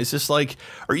anything. It's just like,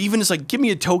 or even it's like, give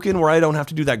me a token where I don't have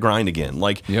to do that grind again.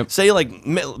 Like say like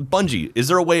Bungie, is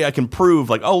there a way I can prove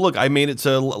like, oh look, I made it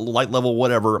to light level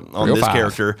whatever on this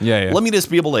character. Let me just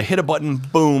be able to hit a button,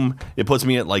 boom, it puts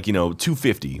me at like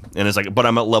 250, and it's like, but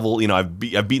I'm at level, I've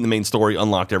beaten the main story,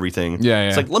 unlocked everything.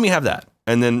 It's like, let me have that.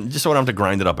 and then just so I don't have to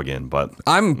grind it up again. But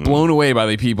I'm blown away by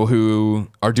the people who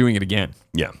are doing it again.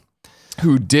 Yeah.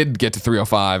 Who did get to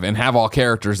 305 and have all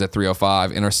characters at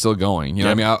 305 and are still going. You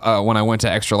know what I mean? When I went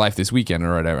to Extra Life this weekend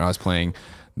or whatever, I was playing.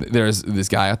 There's this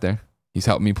guy out there. He's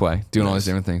helping me play, doing all these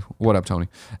different things. What up, Tony?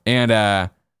 And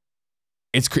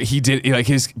his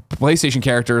PlayStation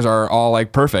characters are all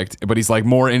like perfect, but he's like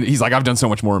I've done so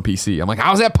much more in PC. I'm like,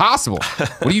 how is that possible?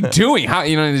 What are you doing? How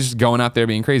he's just going out there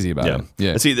being crazy about it.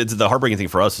 Yeah. And see, the heartbreaking thing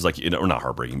for us is like, or not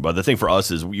heartbreaking, but the thing for us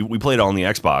is we played it on the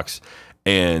Xbox,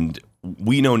 and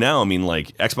we know now, I mean,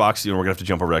 like Xbox, we're gonna have to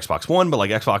jump over to Xbox One, but like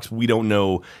Xbox, we don't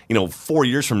know, 4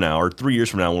 years from now or 3 years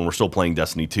from now when we're still playing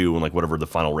Destiny 2 and like whatever the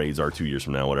final raids are 2 years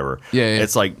from now, whatever. Yeah.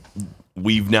 It's like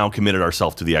we've now committed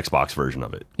ourselves to the Xbox version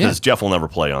of it because Jeff will never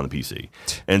play on the PC,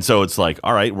 and so it's like,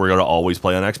 all right, we're gonna always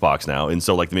play on Xbox now, and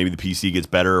so like maybe the PC gets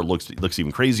better, looks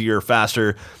even crazier,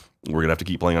 faster. We're gonna have to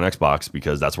keep playing on Xbox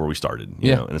because that's where we started.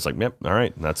 You know? And it's like, yep, all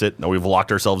right, that's it. Now we've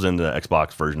locked ourselves into the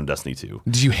Xbox version of Destiny 2.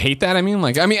 Did you hate that? I mean,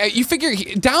 you figure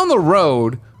down the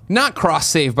road, not cross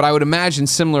save, but I would imagine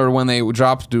similar when they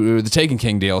dropped the Taken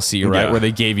King DLC, right, where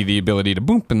they gave you the ability to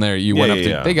boom, and there you went up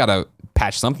to. They gotta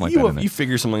patch something like that in there. You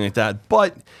figure something like that,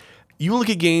 but you look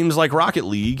at games like Rocket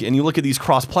League and you look at these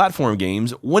cross-platform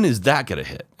games. When is that gonna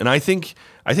hit? And I think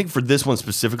for this one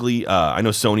specifically, I know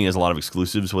Sony has a lot of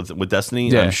exclusives with Destiny.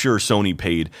 Yeah. I'm sure Sony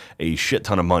paid a shit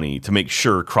ton of money to make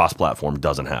sure cross-platform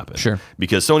doesn't happen. Sure.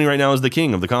 Because Sony right now is the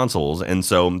king of the consoles, and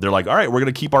so they're like, all right, we're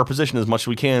going to keep our position as much as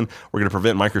we can. We're going to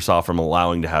prevent Microsoft from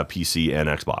allowing to have PC and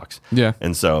Xbox. Yeah.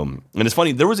 And so, and it's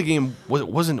funny. There was a game. It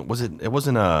wasn't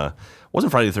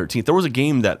Friday the 13th. There was a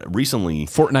game that recently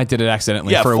Fortnite did it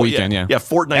accidentally for a weekend. Yeah.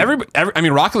 Fortnite. I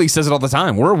mean, Rocket League says it all the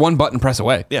time. We're one button press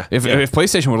away. Yeah. If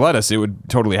PlayStation would let us, it would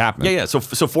totally happen. Yeah. So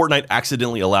Fortnite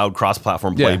accidentally allowed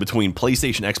cross-platform play between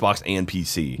PlayStation, Xbox, and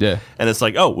PC. Yeah. And it's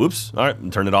like, oh, whoops, all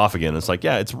right, turn it off again. It's like,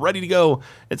 yeah, it's ready to go.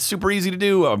 It's super easy to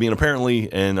do. I mean, apparently,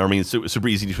 it's super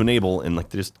easy to enable, and like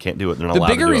they just can't do it. They're not allowed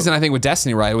to do it. The bigger reason I think with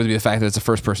Destiny, right, would be the fact that it's a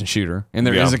first-person shooter, and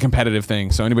there is a competitive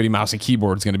thing. So anybody mouse and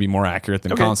keyboard is going to be more accurate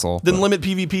than console. Then limit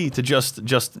PvP to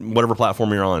just whatever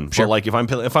platform you're on. Sure. But like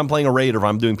if I'm playing a raid or if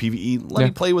I'm doing PvE, let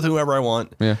me play with whoever I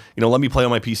want. Yeah. Let me play on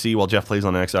my PC while Jeff plays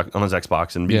on his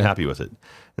Xbox and be happy with it.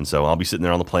 And so I'll be sitting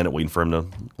there on the planet waiting for him to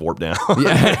warp down.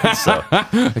 Yeah. So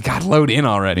God, load in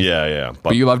already. Yeah.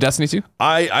 But you love Destiny 2?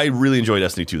 I really enjoy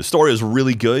Destiny 2. The story is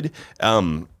really good.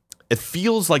 It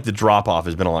feels like the drop off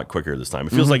has been a lot quicker this time.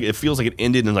 It feels like it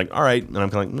ended and like, all right, and I'm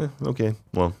kind of like, okay,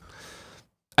 well.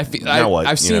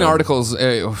 I've seen articles.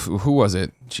 Who was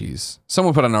it? Jeez,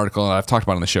 someone put an article, and I've talked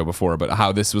about it on the show before, but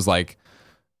how this was like,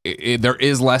 there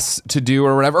is less to do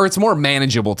or whatever, or it's more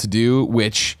manageable to do,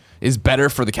 which is better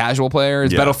for the casual player.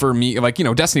 It's better for me. Like,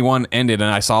 Destiny 1 ended,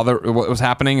 and I saw what was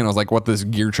happening, and I was like, what this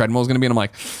gear treadmill is going to be, and I'm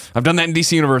like, I've done that in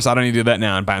DC Universe. I don't need to do that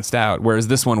now, and bounced out. Whereas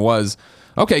this one was,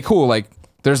 okay, cool, like,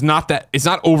 it's not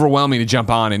overwhelming to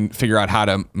jump on and figure out how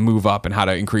to move up and how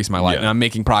to increase my life. And I'm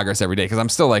making progress every day because I'm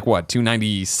still like,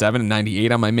 297 and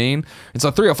 98 on my main. And so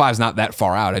 305 is not that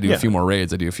far out. I do a few more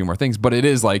raids. I do a few more things. But it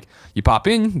is like, you pop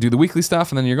in, do the weekly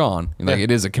stuff, and then you're gone. Like, it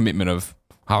is a commitment of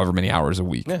however many hours a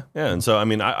week. Yeah. And so, I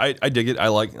mean, I dig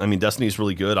it. Destiny is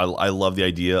really good. I love the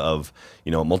idea of, I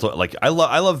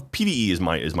love PvE is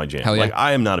my jam. Hell yeah. Like,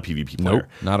 I am not a PvP player. Nope,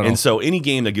 not at all. And so any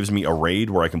game that gives me a raid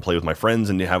where I can play with my friends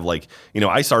and have like,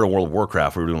 I started World of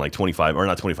Warcraft. We were doing like 25, or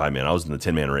not 25 man. I was in the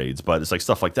 10-man raids, but it's like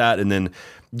stuff like that. And then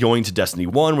going to Destiny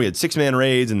 1, we had 6-man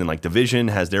raids, and then like Division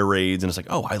has their raids, and it's like,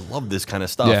 oh, I love this kind of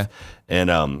stuff. Yeah. And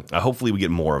hopefully we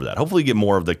get more of that. Hopefully we get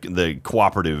more of the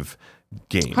cooperative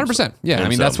games. 100%. Yeah,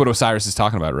 and that's what Osiris is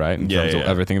talking about, right? In terms of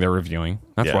everything they're reviewing.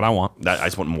 That's what I want. I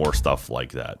just want more stuff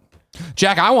like that.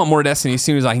 Jack, I want more Destiny as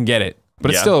soon as I can get it. But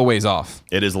it's still a ways off.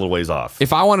 It is a little ways off.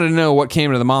 If I wanted to know what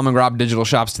came to the Mom and Grop digital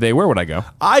shops today, where would I go?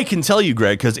 I can tell you,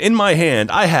 Greg, because in my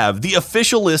hand, I have the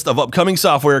official list of upcoming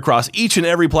software across each and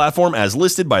every platform as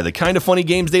listed by the Kinda Funny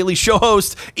Games Daily show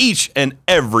host each and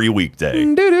every weekday.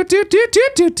 Yeah.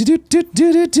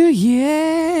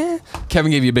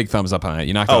 Kevin gave you a big thumbs up on it.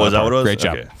 You knocked it out. Oh, is that what it was? Great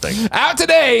job. Okay, thanks. Out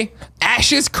today,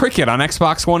 Ashes Cricket on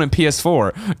Xbox One and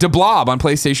PS4, DeBlob on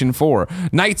PlayStation 4,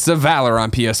 Knights of Valor on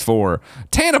PS4,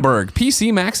 Tanneberg,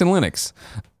 PC, Macs, and Linux.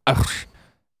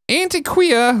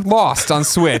 Antiquia Lost on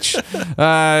Switch.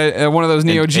 One of those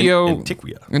Neo Geo.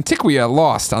 Antiquia. Antiquia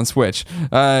Lost on Switch.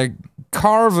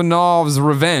 Karvanov's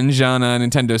Revenge on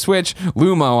Nintendo Switch,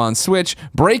 Lumo on Switch,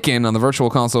 Break-In on the Virtual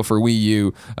Console for Wii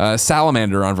U,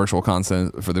 Salamander on Virtual Console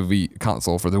for the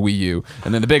Wii U,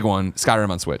 and then the big one, Skyrim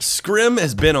on Switch. Scrim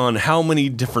has been on how many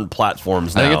different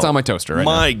platforms now? I think it's on my toaster right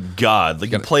now. My God.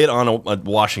 Like, you play it on a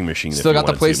washing machine. Still got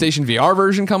the PlayStation VR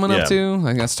version coming up, too. I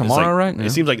think that's tomorrow, right?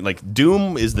 It seems like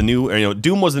Doom is the new,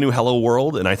 Doom was the new Hello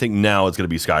World, and I think now it's going to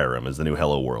be Skyrim as the new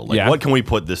Hello World. Like, what can we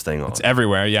put this thing on? It's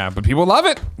everywhere, yeah. But people love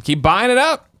it. Keep buying it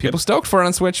up. People stoked for it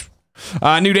on Switch.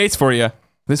 New dates for you.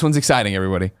 This one's exciting,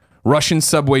 everybody. Russian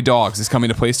Subway Dogs is coming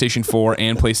to PlayStation 4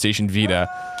 and PlayStation Vita.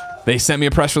 They sent me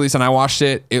a press release and I watched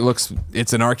it.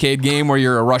 It's an arcade game where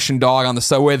you're a Russian dog on the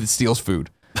subway that steals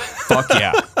food. Fuck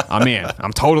yeah. I'm in.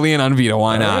 I'm totally in on Vita.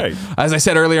 Why not? Right. As I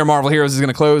said earlier, Marvel Heroes is going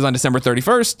to close on December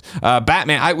 31st.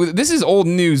 Batman, this is old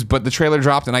news, but the trailer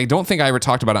dropped, and I don't think I ever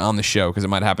talked about it on the show because it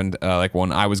might have happened like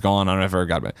when I was gone. I don't know if I ever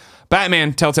got it.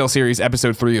 Batman Telltale Series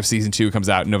Episode 3 of Season 2 comes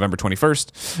out November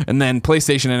 21st. And then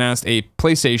PlayStation announced a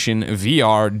PlayStation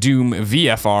VR Doom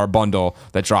VFR bundle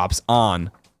that drops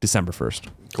on December 1st.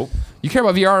 Cool. You care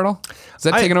about VR at all? Is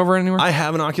that taking over anywhere? I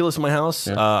have an Oculus in my house.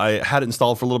 Yeah. I had it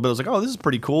installed for a little bit. I was like, oh, this is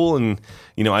pretty cool. And,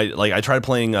 I tried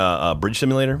playing a Bridge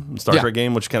Simulator, Star Trek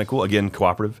game, which is kind of cool. Again,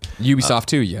 cooperative. Ubisoft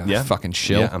too, yeah. Fucking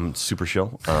shill. Yeah, I'm super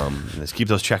shill. Let's keep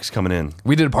those checks coming in.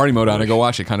 We did a party mode on it. Go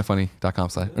watch it.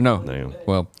 Kindoffunny.com/. No.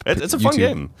 Well, it's a fun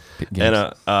game.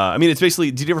 And it's basically,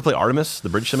 did you ever play Artemis, the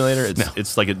Bridge Simulator?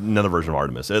 It's like another version of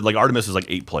Artemis. Artemis is like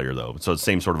 8-player though. So it's the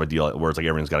same sort of a deal where it's like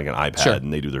everyone's got like an iPad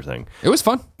and they do their thing. It was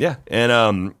fun. Yeah.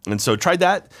 And so tried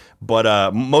that,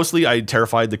 but mostly I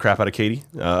terrified the crap out of Katie.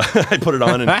 I put it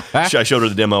on and I showed her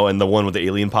the demo, and the one with the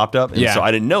alien popped up. And so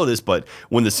I didn't know this, but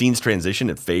when the scenes transition,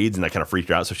 it fades, and that kind of freaked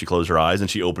her out. So she closed her eyes and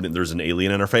she opened it, and there's an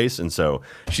alien in her face, and so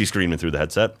she's screaming through the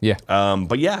headset. Yeah.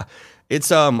 But yeah. It's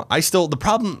the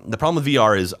problem with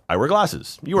VR is I wear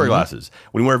glasses. You wear glasses.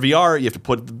 When you wear VR, you have to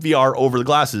put the VR over the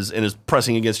glasses and it's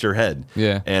pressing against your head.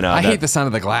 Yeah. And I hate the sound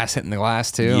of the glass hitting the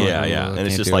glass too. Yeah, yeah. And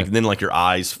it's just like then like your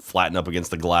eyes flatten up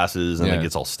against the glasses and it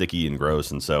gets all sticky and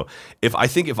gross. And so if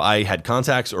I had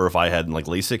contacts or if I had like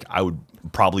LASIK, I would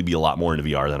probably be a lot more into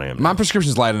VR than I am now. My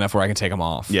prescription's light enough where I can take them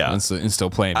off. Yeah. And still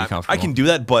play and be comfortable. I can do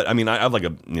that, but I mean I have like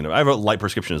I have a light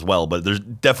prescription as well, but there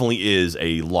definitely is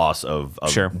a loss of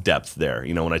depth there.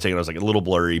 When I take it, I was like a little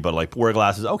blurry, but like wear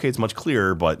glasses, okay, it's much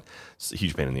clearer, but it's a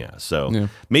huge pain in the ass. So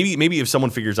maybe if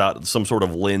someone figures out some sort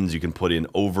of lens you can put in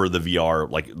over the VR,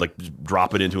 like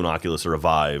drop it into an Oculus or a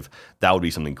Vive, that would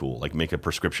be something cool. Like make a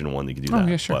prescription one that you can do that.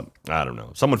 Yeah, sure. But I don't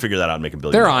know. Someone figure that out and make $1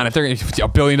 billion. They're on it. They're going to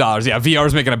 $1 billion. Yeah,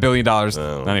 VR's making $1 billion.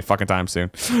 Not any fucking time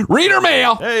soon. Reader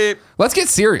mail. Hey. Let's get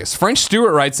serious. French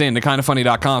Stewart writes in to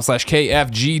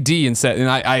kindoffunny.com/KFGD and said, and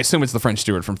I assume it's the French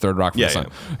Stewart from Third Rock from the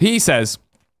Sun. He says,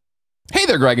 hey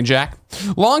there, Greg and Jack.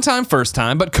 Long time, first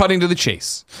time, but cutting to the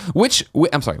chase. With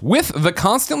the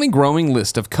constantly growing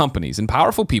list of companies and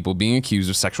powerful people being accused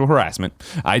of sexual harassment,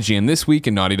 IGN this week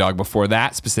and Naughty Dog before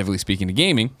that, specifically speaking to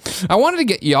gaming, I wanted to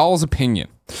get y'all's opinion.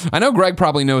 I know Greg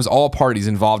probably knows all parties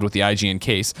involved with the IGN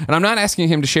case, and I'm not asking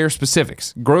him to share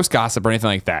specifics, gross gossip, or anything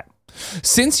like that.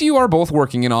 Since you are both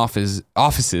working in offices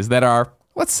that are,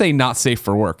 let's say, not safe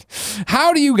for work,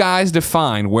 how do you guys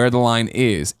define where the line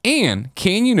is? And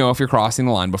can you know if you're crossing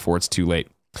the line before it's too late?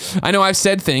 I know I've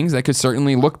said things that could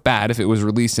certainly look bad if it was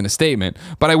released in a statement,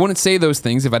 but I wouldn't say those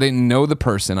things if I didn't know the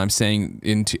person I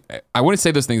wouldn't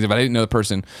say those things if I didn't know the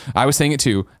person I was saying it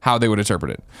to, how they would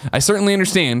interpret it. I certainly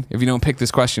understand if you don't pick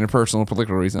this question for personal or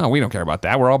political reason. Oh, we don't care about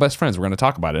that. We're all best friends. We're going to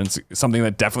talk about it. It's something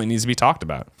that definitely needs to be talked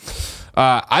about.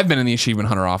 I've been in the Achievement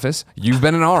Hunter office. You've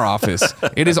been in our office.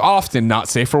 It is often not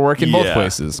safe for work in both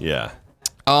places. Yeah.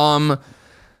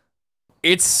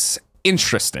 It's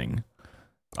interesting.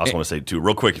 I also want to say, too,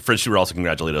 real quick, French Stewart also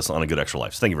congratulated us on a good Extra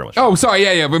Life. So thank you very much. Oh, sorry.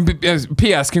 Yeah.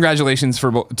 P.S. Congratulations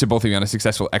to both of you on a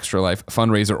successful Extra Life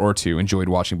fundraiser or two. Enjoyed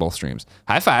watching both streams.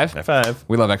 High five. High five.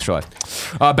 We love Extra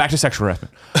Life. Back to sexual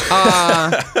harassment.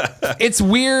 It's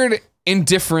weird and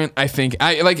different, I think.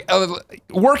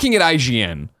 Working at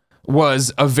IGN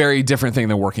was a very different thing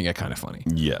than working at Kind of Funny.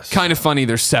 Yes. Kind of Funny,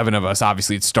 there's 7 of us.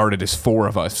 Obviously, it started as 4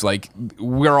 of us. Like,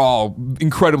 we're all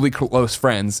incredibly close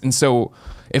friends. And so,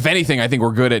 if anything, I think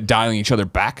we're good at dialing each other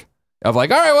back. Of like,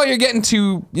 all right, well, you're getting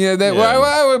to, those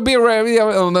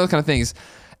kind of things.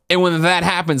 And when that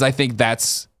happens, I think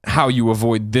that's how you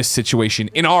avoid this situation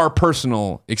in our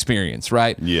personal experience,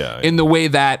 right? Yeah. In the way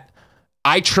that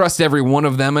I trust every one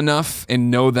of them enough and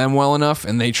know them well enough,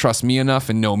 and they trust me enough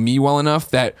and know me well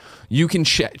enough that you can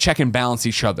check and balance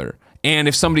each other. And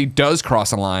if somebody does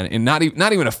cross a line and not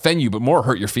even offend you, but more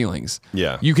hurt your feelings,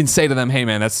 you can say to them, "Hey,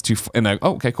 man, that's too." And like,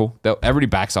 "Oh, okay, cool." Everybody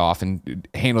backs off and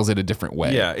handles it a different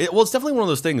way. Yeah, well, it's definitely one of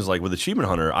those things. Like with Achievement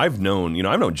Hunter, I've known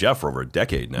Jeff for over a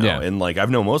decade now, and like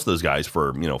I've known most of those guys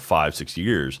for 5-6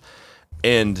 years,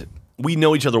 and we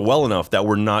know each other well enough that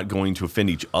we're not going to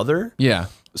offend each other. Yeah.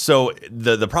 So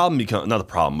the problem becomes not the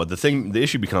problem, but the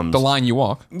issue becomes the line you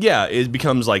walk. Yeah, it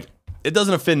becomes like, it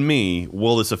doesn't offend me.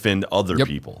 Will this offend other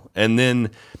people? And then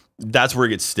that's where it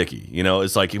gets sticky.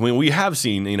 It's like when we have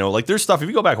seen, like there's stuff. If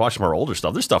you go back and watch some of our older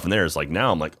stuff, there's stuff in there. It's like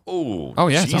now I'm like, oh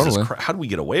yeah, Jesus totally. Christ, how do we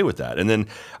get away with that? And then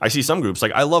I see some groups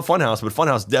like I love Funhouse, but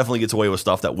Funhouse definitely gets away with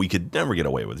stuff that we could never get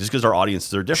away with, just because our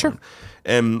audiences are different. Sure.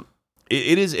 And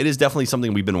it is definitely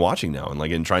something we've been watching now, and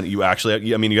like in trying, you have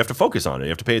to focus on it. You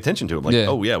have to pay attention to it. Like,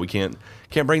 oh yeah, we can't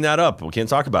bring that up. We can't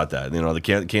talk about that.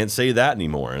 They can't say that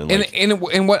anymore.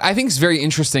 And what I think is very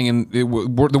interesting in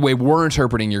the way we're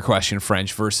interpreting your question,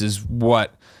 French, versus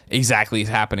what exactly is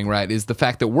happening, right, is the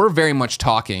fact that we're very much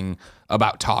talking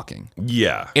about talking.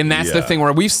 Yeah. And that's the thing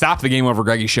where we've stopped the Game Over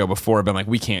Greggy show before, been like,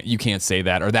 you can't say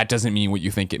that, or that doesn't mean what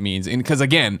you think it means. And because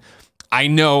again, I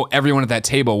know everyone at that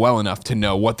table well enough to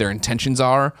know what their intentions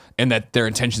are, and that their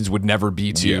intentions would never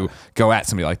be to go at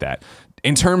somebody like that.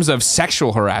 In terms of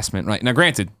sexual harassment, right? Now,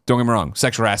 granted, don't get me wrong,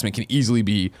 sexual harassment can easily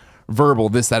be verbal,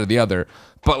 this, that, or the other,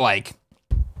 but like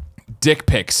dick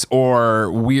pics or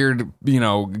weird,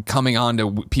 coming on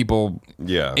to people,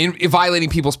 violating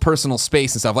people's personal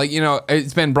space and stuff. Like,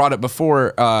 it's been brought up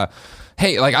before.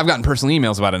 Hey, like I've gotten personal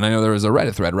emails about it, and I know there was a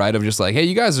Reddit thread, right, of just like, hey,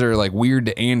 you guys are like weird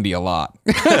to Andy a lot.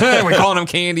 We're calling him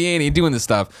Candy Andy, doing this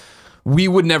stuff. We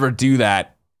would never do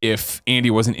that if Andy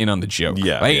wasn't in on the joke.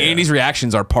 Andy's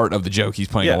reactions are part of the joke. He's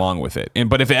playing along with it.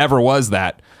 But if it ever was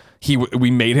that we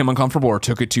made him uncomfortable or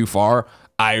took it too far,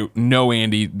 I know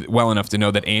Andy well enough to know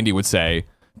that Andy would say,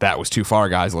 that was too far,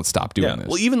 guys. Let's stop doing this.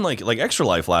 Well, even like Extra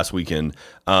Life last weekend,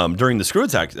 during the Screw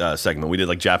Attack segment, we did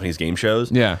like Japanese game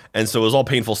shows. Yeah. And so it was all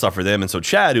painful stuff for them. And so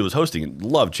Chad, who was hosting,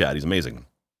 loved Chad. He's amazing.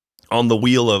 On the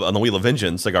wheel of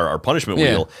vengeance, like our punishment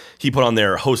wheel, he put on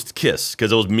there host kiss,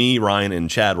 because it was me, Ryan, and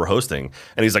Chad were hosting,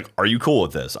 and he's like, "Are you cool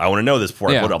with this? I want to know this before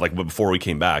I put it up." Like before we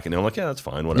came back, and I'm like, "Yeah, that's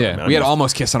fine, whatever." Yeah, man. We had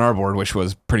almost kiss on our board, which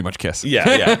was pretty much kiss.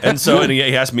 Yeah. And so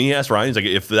he asked Ryan, he's like,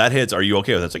 "If that hits, are you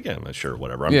okay with it?" It's like, "Yeah, sure,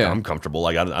 whatever. I'm comfortable.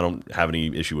 Like I don't have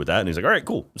any issue with that." And he's like, "All right,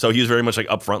 cool." So he was very much like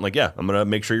upfront, like, "Yeah, I'm gonna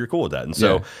make sure you're cool with that." And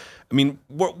so. I mean,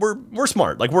 we're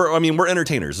smart. Like we're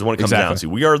entertainers is what it comes down to.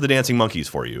 We are the dancing monkeys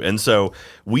for you, and so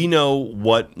we know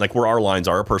where our lines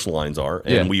are, our personal lines are,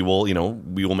 and we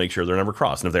will make sure they're never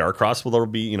crossed. And if they are crossed, well, there'll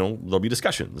be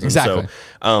discussions. Exactly.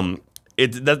 And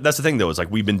so, that's the thing though. Is like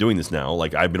we've been doing this now.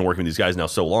 Like I've been working with these guys now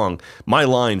so long. My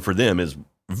line for them is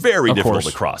very difficult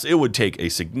to cross. It would take a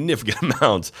significant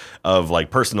amount of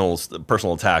like personal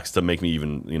attacks to make me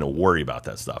even worry about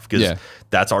that stuff, because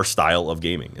that's our style of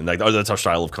gaming, and that's our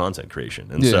style of content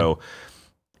creation. And so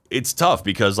it's tough,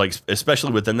 because like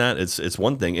especially within that, it's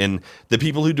one thing, and the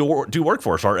people who do work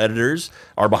for us, our editors,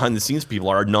 our behind the scenes people,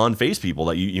 our non-face people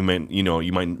that you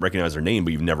might recognize their name,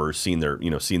 but you've never seen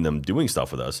seen them doing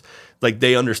stuff with us. Like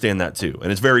they understand that too,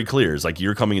 and it's very clear. It's like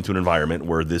you're coming into an environment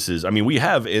where this is. I mean, we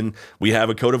have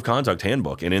a code of conduct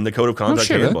handbook, and in the code of conduct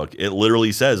handbook, it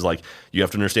literally says like you have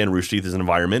to understand Rooster Teeth is an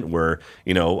environment where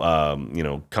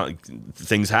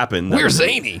things happen. We're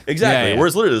zany, exactly.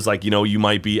 Whereas literally it's like you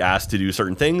might be asked to do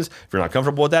certain things. If you're not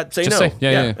comfortable with that, say no.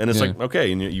 And it's like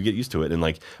okay, and you get used to it, and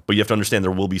like, but you have to understand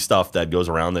there will be stuff that goes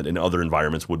around that in other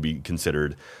environments would be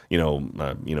considered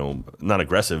not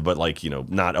aggressive, but like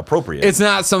not appropriate. It's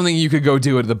not something you could go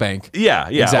do at the bank. Yeah,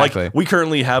 exactly. Like we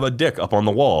currently have a dick up on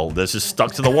the wall that's just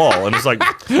stuck to the wall, and it's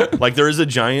like there is a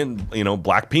giant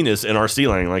black penis in our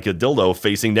ceiling, like a dildo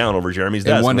facing down over Jeremy's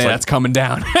desk. And one day that's coming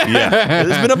down.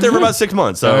 It's been up there for about 6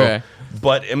 months. So, okay.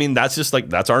 But I mean, that's just like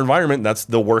that's our environment. That's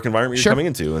the work environment you're coming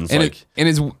into,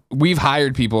 and we've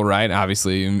hired people, right?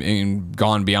 Obviously, and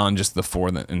gone beyond just the 4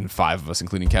 and 5 of us,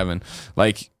 including Kevin.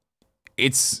 Like,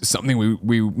 it's something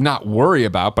we not worry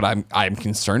about, but I'm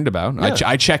concerned about.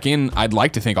 I check in. I'd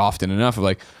like to think often enough of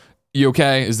like, you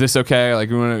okay? Is this okay? Like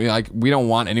we don't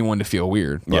want anyone to feel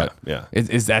weird. But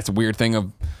Is that's a weird thing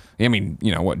of. I mean,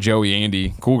 Joey,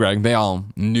 Andy, Cool Greg, they all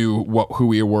knew who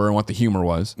we were and what the humor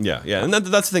was. Yeah, and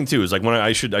that's the thing too. Is like when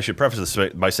I should preface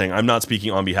this by saying I'm not speaking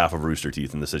on behalf of Rooster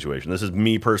Teeth in this situation. This is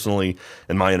me personally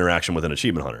and my interaction with an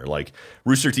Achievement Hunter. Like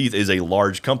Rooster Teeth is a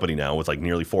large company now with like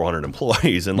nearly 400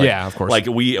 employees, and of course, like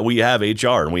we have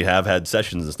HR and we have had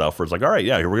sessions and stuff where it's like, all right,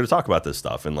 we're going to talk about this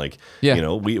stuff, and like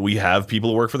we have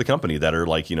people who work for the company that are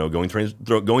like going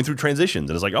through transitions,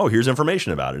 and it's like, oh, here's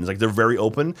information about it, and it's like they're very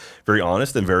open, very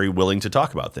honest, and very willing to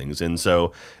talk about things. And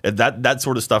so that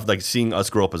sort of stuff, like seeing us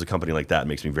grow up as a company like that,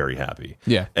 makes me very happy.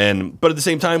 Yeah. But at the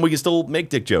same time, we can still make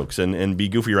dick jokes and be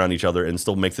goofy around each other and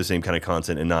still make the same kind of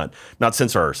content and not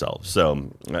censor ourselves.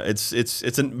 So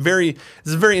it's very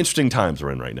interesting times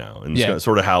we're in right now, and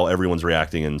sort of how everyone's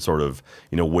reacting and sort of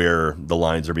where the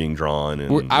lines are being drawn.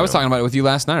 And I was talking about it with you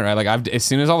last night, right? Like as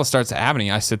soon as all this starts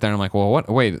happening, I sit there and I'm like, well, what?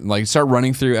 Wait, like start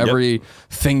running through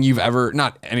everything you've ever,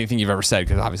 not anything you've ever said,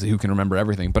 because obviously who can remember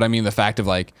everything, but I mean the fact of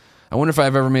like, I wonder if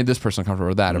I've ever made this person comfortable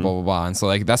with that, or blah blah blah. And so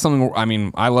like that's something. I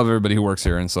mean, I love everybody who works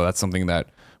here, and so that's something that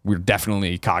we're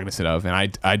definitely cognizant of,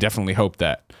 and I definitely hope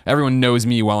that everyone knows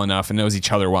me well enough and knows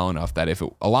each other well enough that if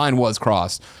a line was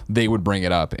crossed, they would bring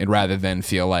it up, and rather than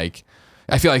feel like,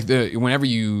 I feel like the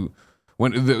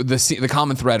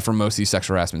common thread for most of these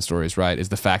sexual harassment stories, right, is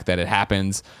the fact that it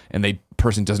happens and the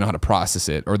person doesn't know how to process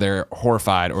it, or they're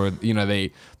horrified, or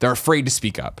they're afraid to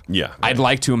speak up. Yeah, right. I'd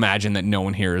like to imagine that no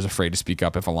one here is afraid to speak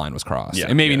up if a line was crossed, yeah,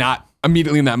 and maybe not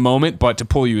immediately in that moment, but to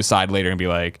pull you aside later and be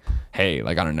like, hey,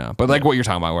 like I don't know, but like what you're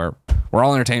talking about, where we're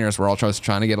all entertainers, we're all just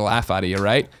trying to get a laugh out of you,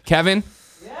 right, Kevin?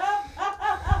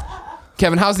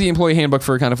 Kevin, how's the employee handbook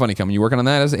for Kind of Funny coming? You working on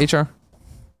that as HR?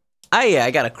 Yeah,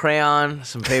 I got a crayon,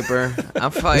 some paper.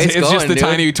 I'm fine. It's just the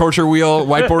tiny torture wheel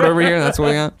whiteboard over here. That's what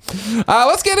we got.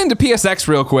 Let's get into PSX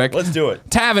real quick. Let's do it.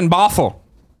 Tavin Bothel.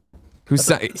 This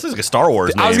is like a Star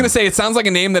Wars name. I was going to say, it sounds like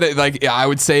a name that I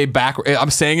would say backwards. I'm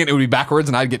saying it would be backwards,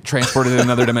 and I'd get transported to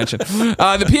another dimension.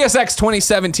 The PSX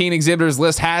 2017 exhibitors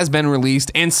list has been released,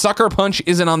 and Sucker Punch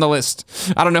isn't on the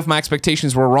list. I don't know if my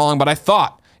expectations were wrong, but I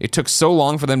thought it took so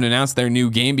long for them to announce their new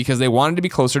game because they wanted to be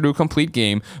closer to a complete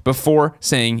game before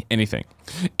saying anything.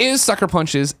 Is Sucker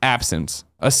Punch's absence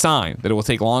a sign that it will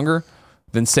take longer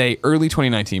than, say, early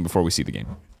 2019 before we see the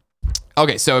game?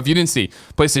 Okay, so if you didn't see,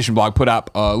 PlayStation Blog put up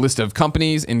a list of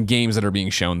companies and games that are being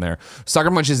shown there.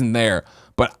 Sucker Punch isn't there,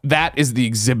 but that is the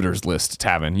exhibitors list,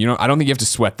 Tavin. I don't think you have to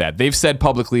sweat that. They've said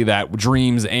publicly that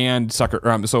Dreams and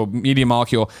Media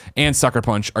Molecule and Sucker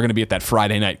Punch are going to be at that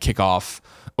Friday night kickoff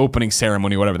opening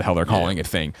ceremony, whatever the hell they're calling it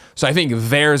thing. So I think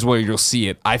there's where you'll see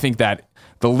it. I think that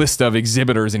the list of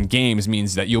exhibitors and games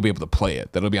means that you'll be able to play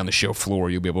it. That'll be on the show floor.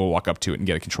 You'll be able to walk up to it and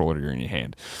get a controller in your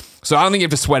hand. So I don't think you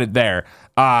have to sweat it there.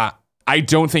 I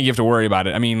don't think you have to worry about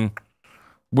it. I mean,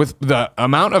 with the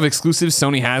amount of exclusives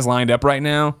Sony has lined up right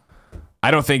now, I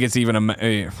don't think it's even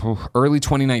early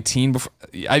 2019.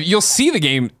 You'll see the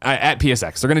game at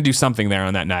PSX. They're going to do something there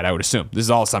on that night, I would assume. This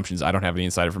is all assumptions. I don't have any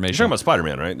inside information. You're talking about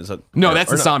Spider-Man, right? Is that, no,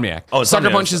 that's Insomniac. Oh,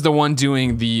 Sucker Punch is the one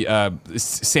doing the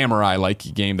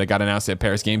samurai-like game that got announced at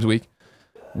Paris Games Week.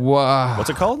 What's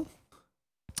it called?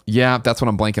 Yeah, that's what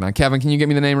I'm blanking on. Kevin, can you get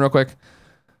me the name real quick?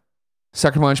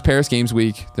 Sucker Punch, Paris Games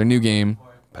Week, their new game.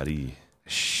 Patty.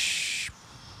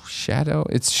 Shadow?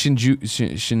 It's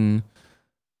Shinjuku,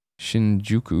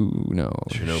 no.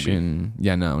 Shinobi.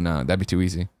 No, that'd be too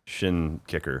easy. Shin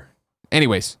Kicker.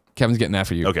 Anyways, Kevin's getting that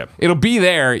for you. Okay. It'll be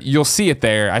there. You'll see it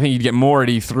there. I think you'd get more at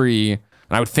E3. And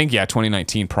I would think,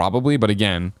 2019 probably. But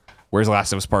again, where's The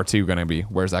Last of Us Part 2 going to be?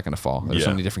 Where's that going to fall? There's so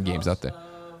many different games out there.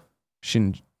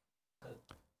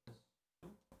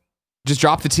 Just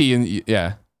drop the T and,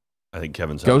 yeah. I think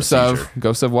Kevin's Ghost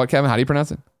of what, Kevin? How do you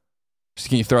pronounce it? Just,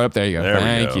 can you throw it up? There you go.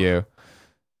 Thank you.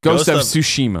 Ghost of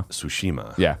Tsushima.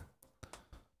 Tsushima. Yeah.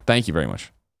 Thank you very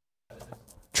much.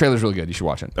 Trailer's really good. You should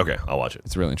watch it. Okay, I'll watch it.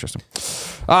 It's really interesting.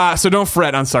 So don't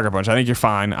fret on Sucker Punch. I think you're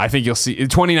fine. I think you'll see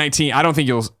 2019. I don't think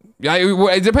you'll.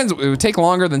 It depends. It would take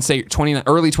longer than say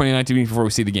early 2019 before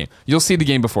we see the game. You'll see the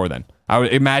game before then. I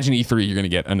would imagine E3. You're going to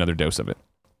get another dose of it.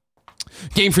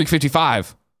 Game Freak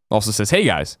 55 also says, hey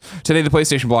guys, today the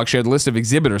PlayStation blog shared a list of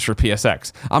exhibitors for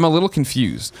PSX. I'm a little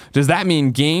confused. Does that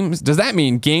mean games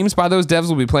by those devs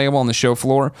will be playable on the show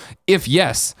floor? If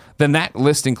yes, then that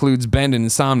list includes Bend and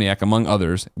Insomniac, among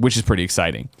others, which is pretty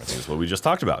exciting. I think that's what we just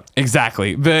talked about.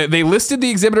 Exactly. They listed the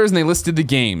exhibitors and they listed the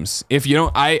games. If you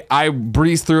don't, I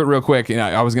breezed through it real quick. Is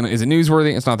it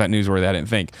newsworthy? It's not that newsworthy, I didn't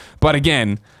think. But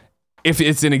again, if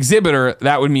it's an exhibitor,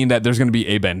 that would mean that there's going to be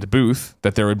a Bend booth,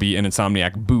 that there would be an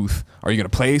Insomniac booth. Are you going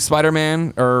to play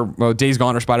Spider-Man or Days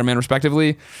Gone or Spider-Man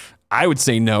respectively? I would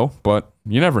say no, but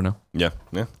you never know. Yeah.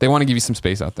 They want to give you some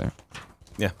space out there.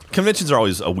 Yeah. Conventions are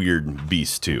always a weird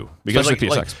beast too. Because especially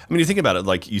PSX. You think about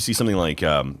it, you see something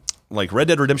like Red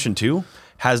Dead Redemption 2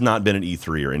 has not been at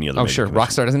E3 or any other. Oh, major sure.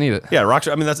 convention. Rockstar doesn't need it. Yeah,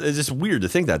 Rockstar. I mean, it's just weird to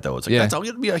think that though. It's like that's going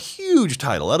to be a huge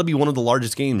title. That'll be one of the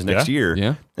largest games next year.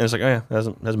 Yeah. And it's like, oh yeah, it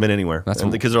hasn't been anywhere. That's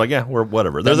because they're like, yeah, we're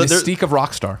whatever. The mystique of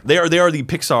Rockstar. They are the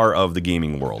Pixar of the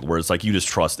gaming world, where it's like you just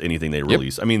trust anything they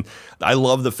release. I mean, I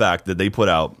love the fact that they put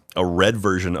out a red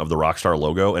version of the Rockstar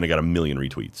logo and it got 1 million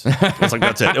retweets. It's like,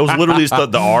 that's it. It was literally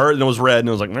just the R and it was red and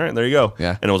it was like, all right, there you go.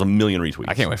 Yeah. And it was 1 million retweets.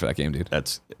 I can't wait for that game, dude.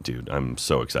 Dude, I'm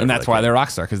so excited. And that's why they're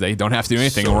Rockstar, because they don't have to do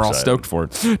anything, So and we're all excited. stoked for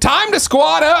it. Time to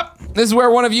squad up. This is where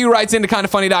one of you writes into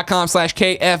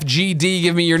kindafunny.com/KFGD.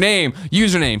 Give me your name,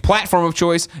 username, platform of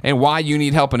choice, and why you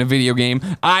need help in a video game.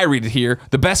 I read it here.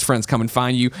 The best friends come and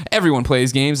find you. Everyone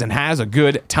plays games and has a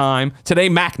good time. Today,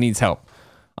 Mac needs help.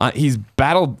 He's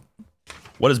battled...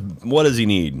 What does he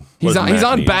need? He's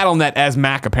on Battle.net as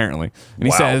Mac, apparently. And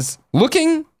he says,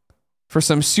 looking for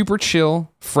some super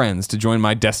chill friends to join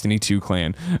my Destiny 2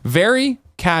 clan. Very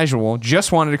casual,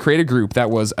 just wanted to create a group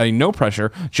that was a no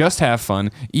pressure, just have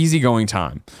fun, easygoing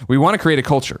time. We want to create a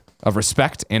culture of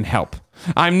respect and help.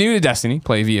 I'm new to Destiny,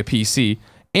 play via PC,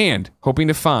 and hoping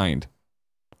to find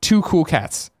 2 cool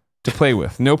cats to play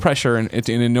with. No pressure in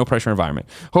a no pressure environment.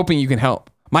 Hoping you can help.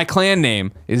 My clan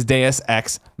name is Deus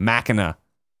Ex Machina.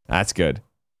 That's good.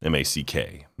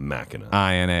 M-A-C-K, Machina.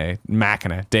 I-N-A,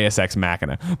 Machina, Deus Ex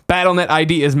Machina. Battle.net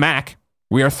ID is Mac.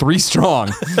 We are 3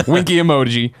 strong. Winky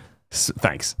emoji.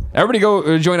 Thanks. Everybody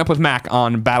go join up with Mac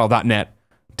on Battle.net.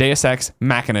 Deus Ex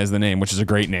Machina is the name, which is a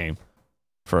great name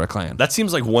for a clan. That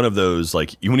seems like one of those,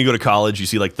 like, when you go to college, you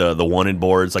see, like, the wanted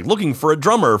boards, like, looking for a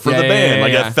drummer for the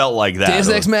band. That felt like that. Deus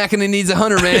Ex Machina needs a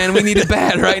hunter, man. We need it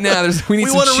bad right now. We need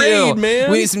some chill. Raid, man.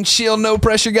 We need some chill,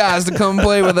 no-pressure guys to come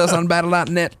play with us on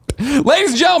Battle.net.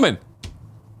 Ladies and gentlemen,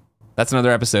 that's another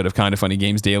episode of Kinda Funny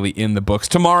Games Daily in the books.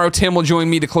 Tomorrow, Tim will join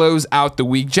me to close out the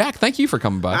week. Jack, thank you for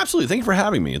coming by. Absolutely. Thank you for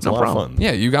having me. It's a lot of fun.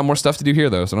 Yeah, you got more stuff to do here,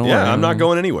 though, so don't worry. Yeah, I'm not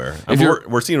going anywhere.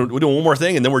 We're doing one more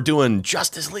thing, and then we're doing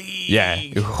Justice League. Yeah.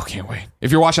 Ooh, can't wait.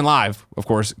 If you're watching live, of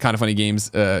course, Kinda Funny Games,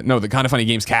 the Kinda Funny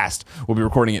Games cast will be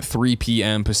recording at 3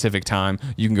 p.m. Pacific time.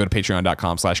 You can go to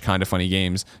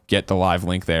patreon.com/kindafunnygames. Get the live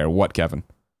link there. What, Kevin?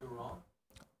 You're wrong.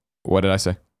 What did I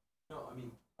say?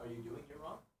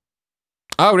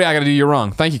 Oh, yeah, I got to do You're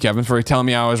Wrong. Thank you, Kevin, for telling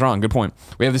me I was wrong. Good point.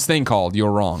 We have this thing called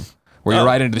You're Wrong, where you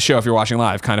write into the show if you're watching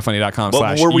live, kindafunny.com/.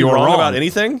 Were we wrong about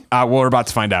anything? Well, we're about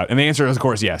to find out. And the answer is, of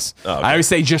course, yes. Oh, okay. I always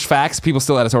say just facts. People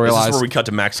still editorialize. This is where we cut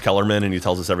to Max Kellerman and he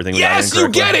tells us everything. Yes, you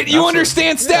get it. You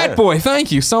understand Stat Boy.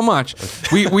 Thank you so much.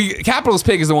 Capitalist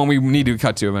Pig is the one we need to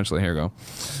cut to eventually. Here we go.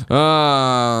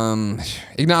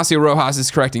 Ignacio Rojas is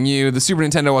correcting you. The Super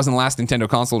Nintendo wasn't the last Nintendo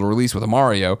console to release with a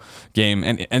Mario game,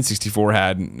 and N64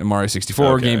 had Mario 64.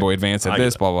 Okay. Game Boy Advance had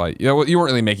this. Blah blah. You weren't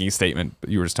really making a statement,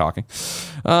 but you were just talking.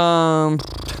 I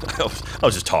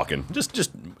was just talking,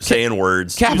 just saying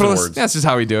words. Capitalist. Words. That's just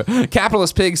how we do it.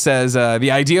 Capitalist Pig says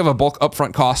the idea of a bulk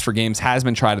upfront cost for games has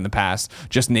been tried in the past,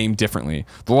 just named differently.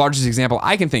 The largest example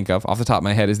I can think of, off the top of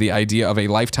my head, is the idea of a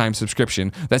lifetime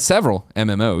subscription that several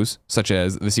MMOs, such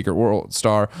as The Secret World,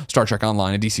 Star Trek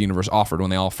Online, and DC Universe, offered when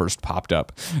they all first popped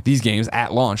up. These games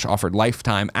at launch offered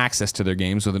lifetime access to their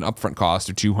games with an upfront cost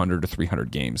of 200 to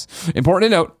 300 games.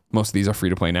 Important to note, most of these are free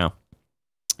to play now.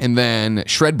 And then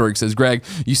Shredberg says, Greg,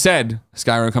 you said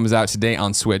Skyrim comes out today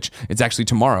on Switch. It's actually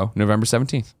tomorrow, November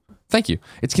 17th. Thank you.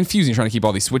 It's confusing trying to keep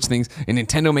all these Switch things, and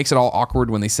Nintendo makes it all awkward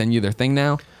when they send you their thing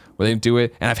now, where they do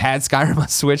it. And I've had Skyrim on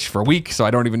Switch for a week, so I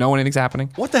don't even know when anything's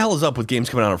happening. What the hell is up with games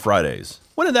coming out on Fridays?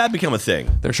 When did that become a thing?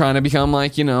 They're trying to become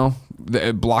like,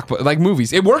 like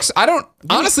movies. It works.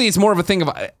 Honestly, it's more of a thing of,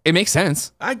 it makes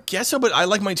sense. I guess so, but I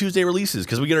like my Tuesday releases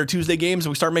because we get our Tuesday games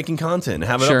and we start making content and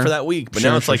have it up for that week. But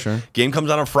now it's game comes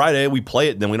out on Friday, we play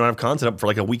it, and then we don't have content up for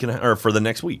like a week or for the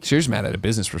next week. So you're just mad at a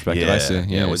business perspective, I see.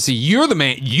 Yeah. See, you're the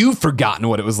man. You've forgotten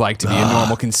what it was like to be a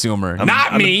normal consumer.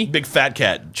 Not me. I'm a big fat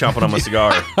cat chomping on my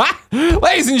cigar.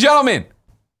 Ladies and gentlemen,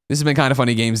 this has been Kinda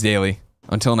Funny Games Daily.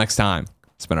 Until next time,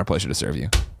 it's been our pleasure to serve you.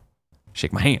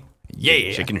 Shake my hand.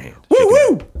 Yeah. Shaking your hand. Woo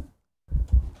woo!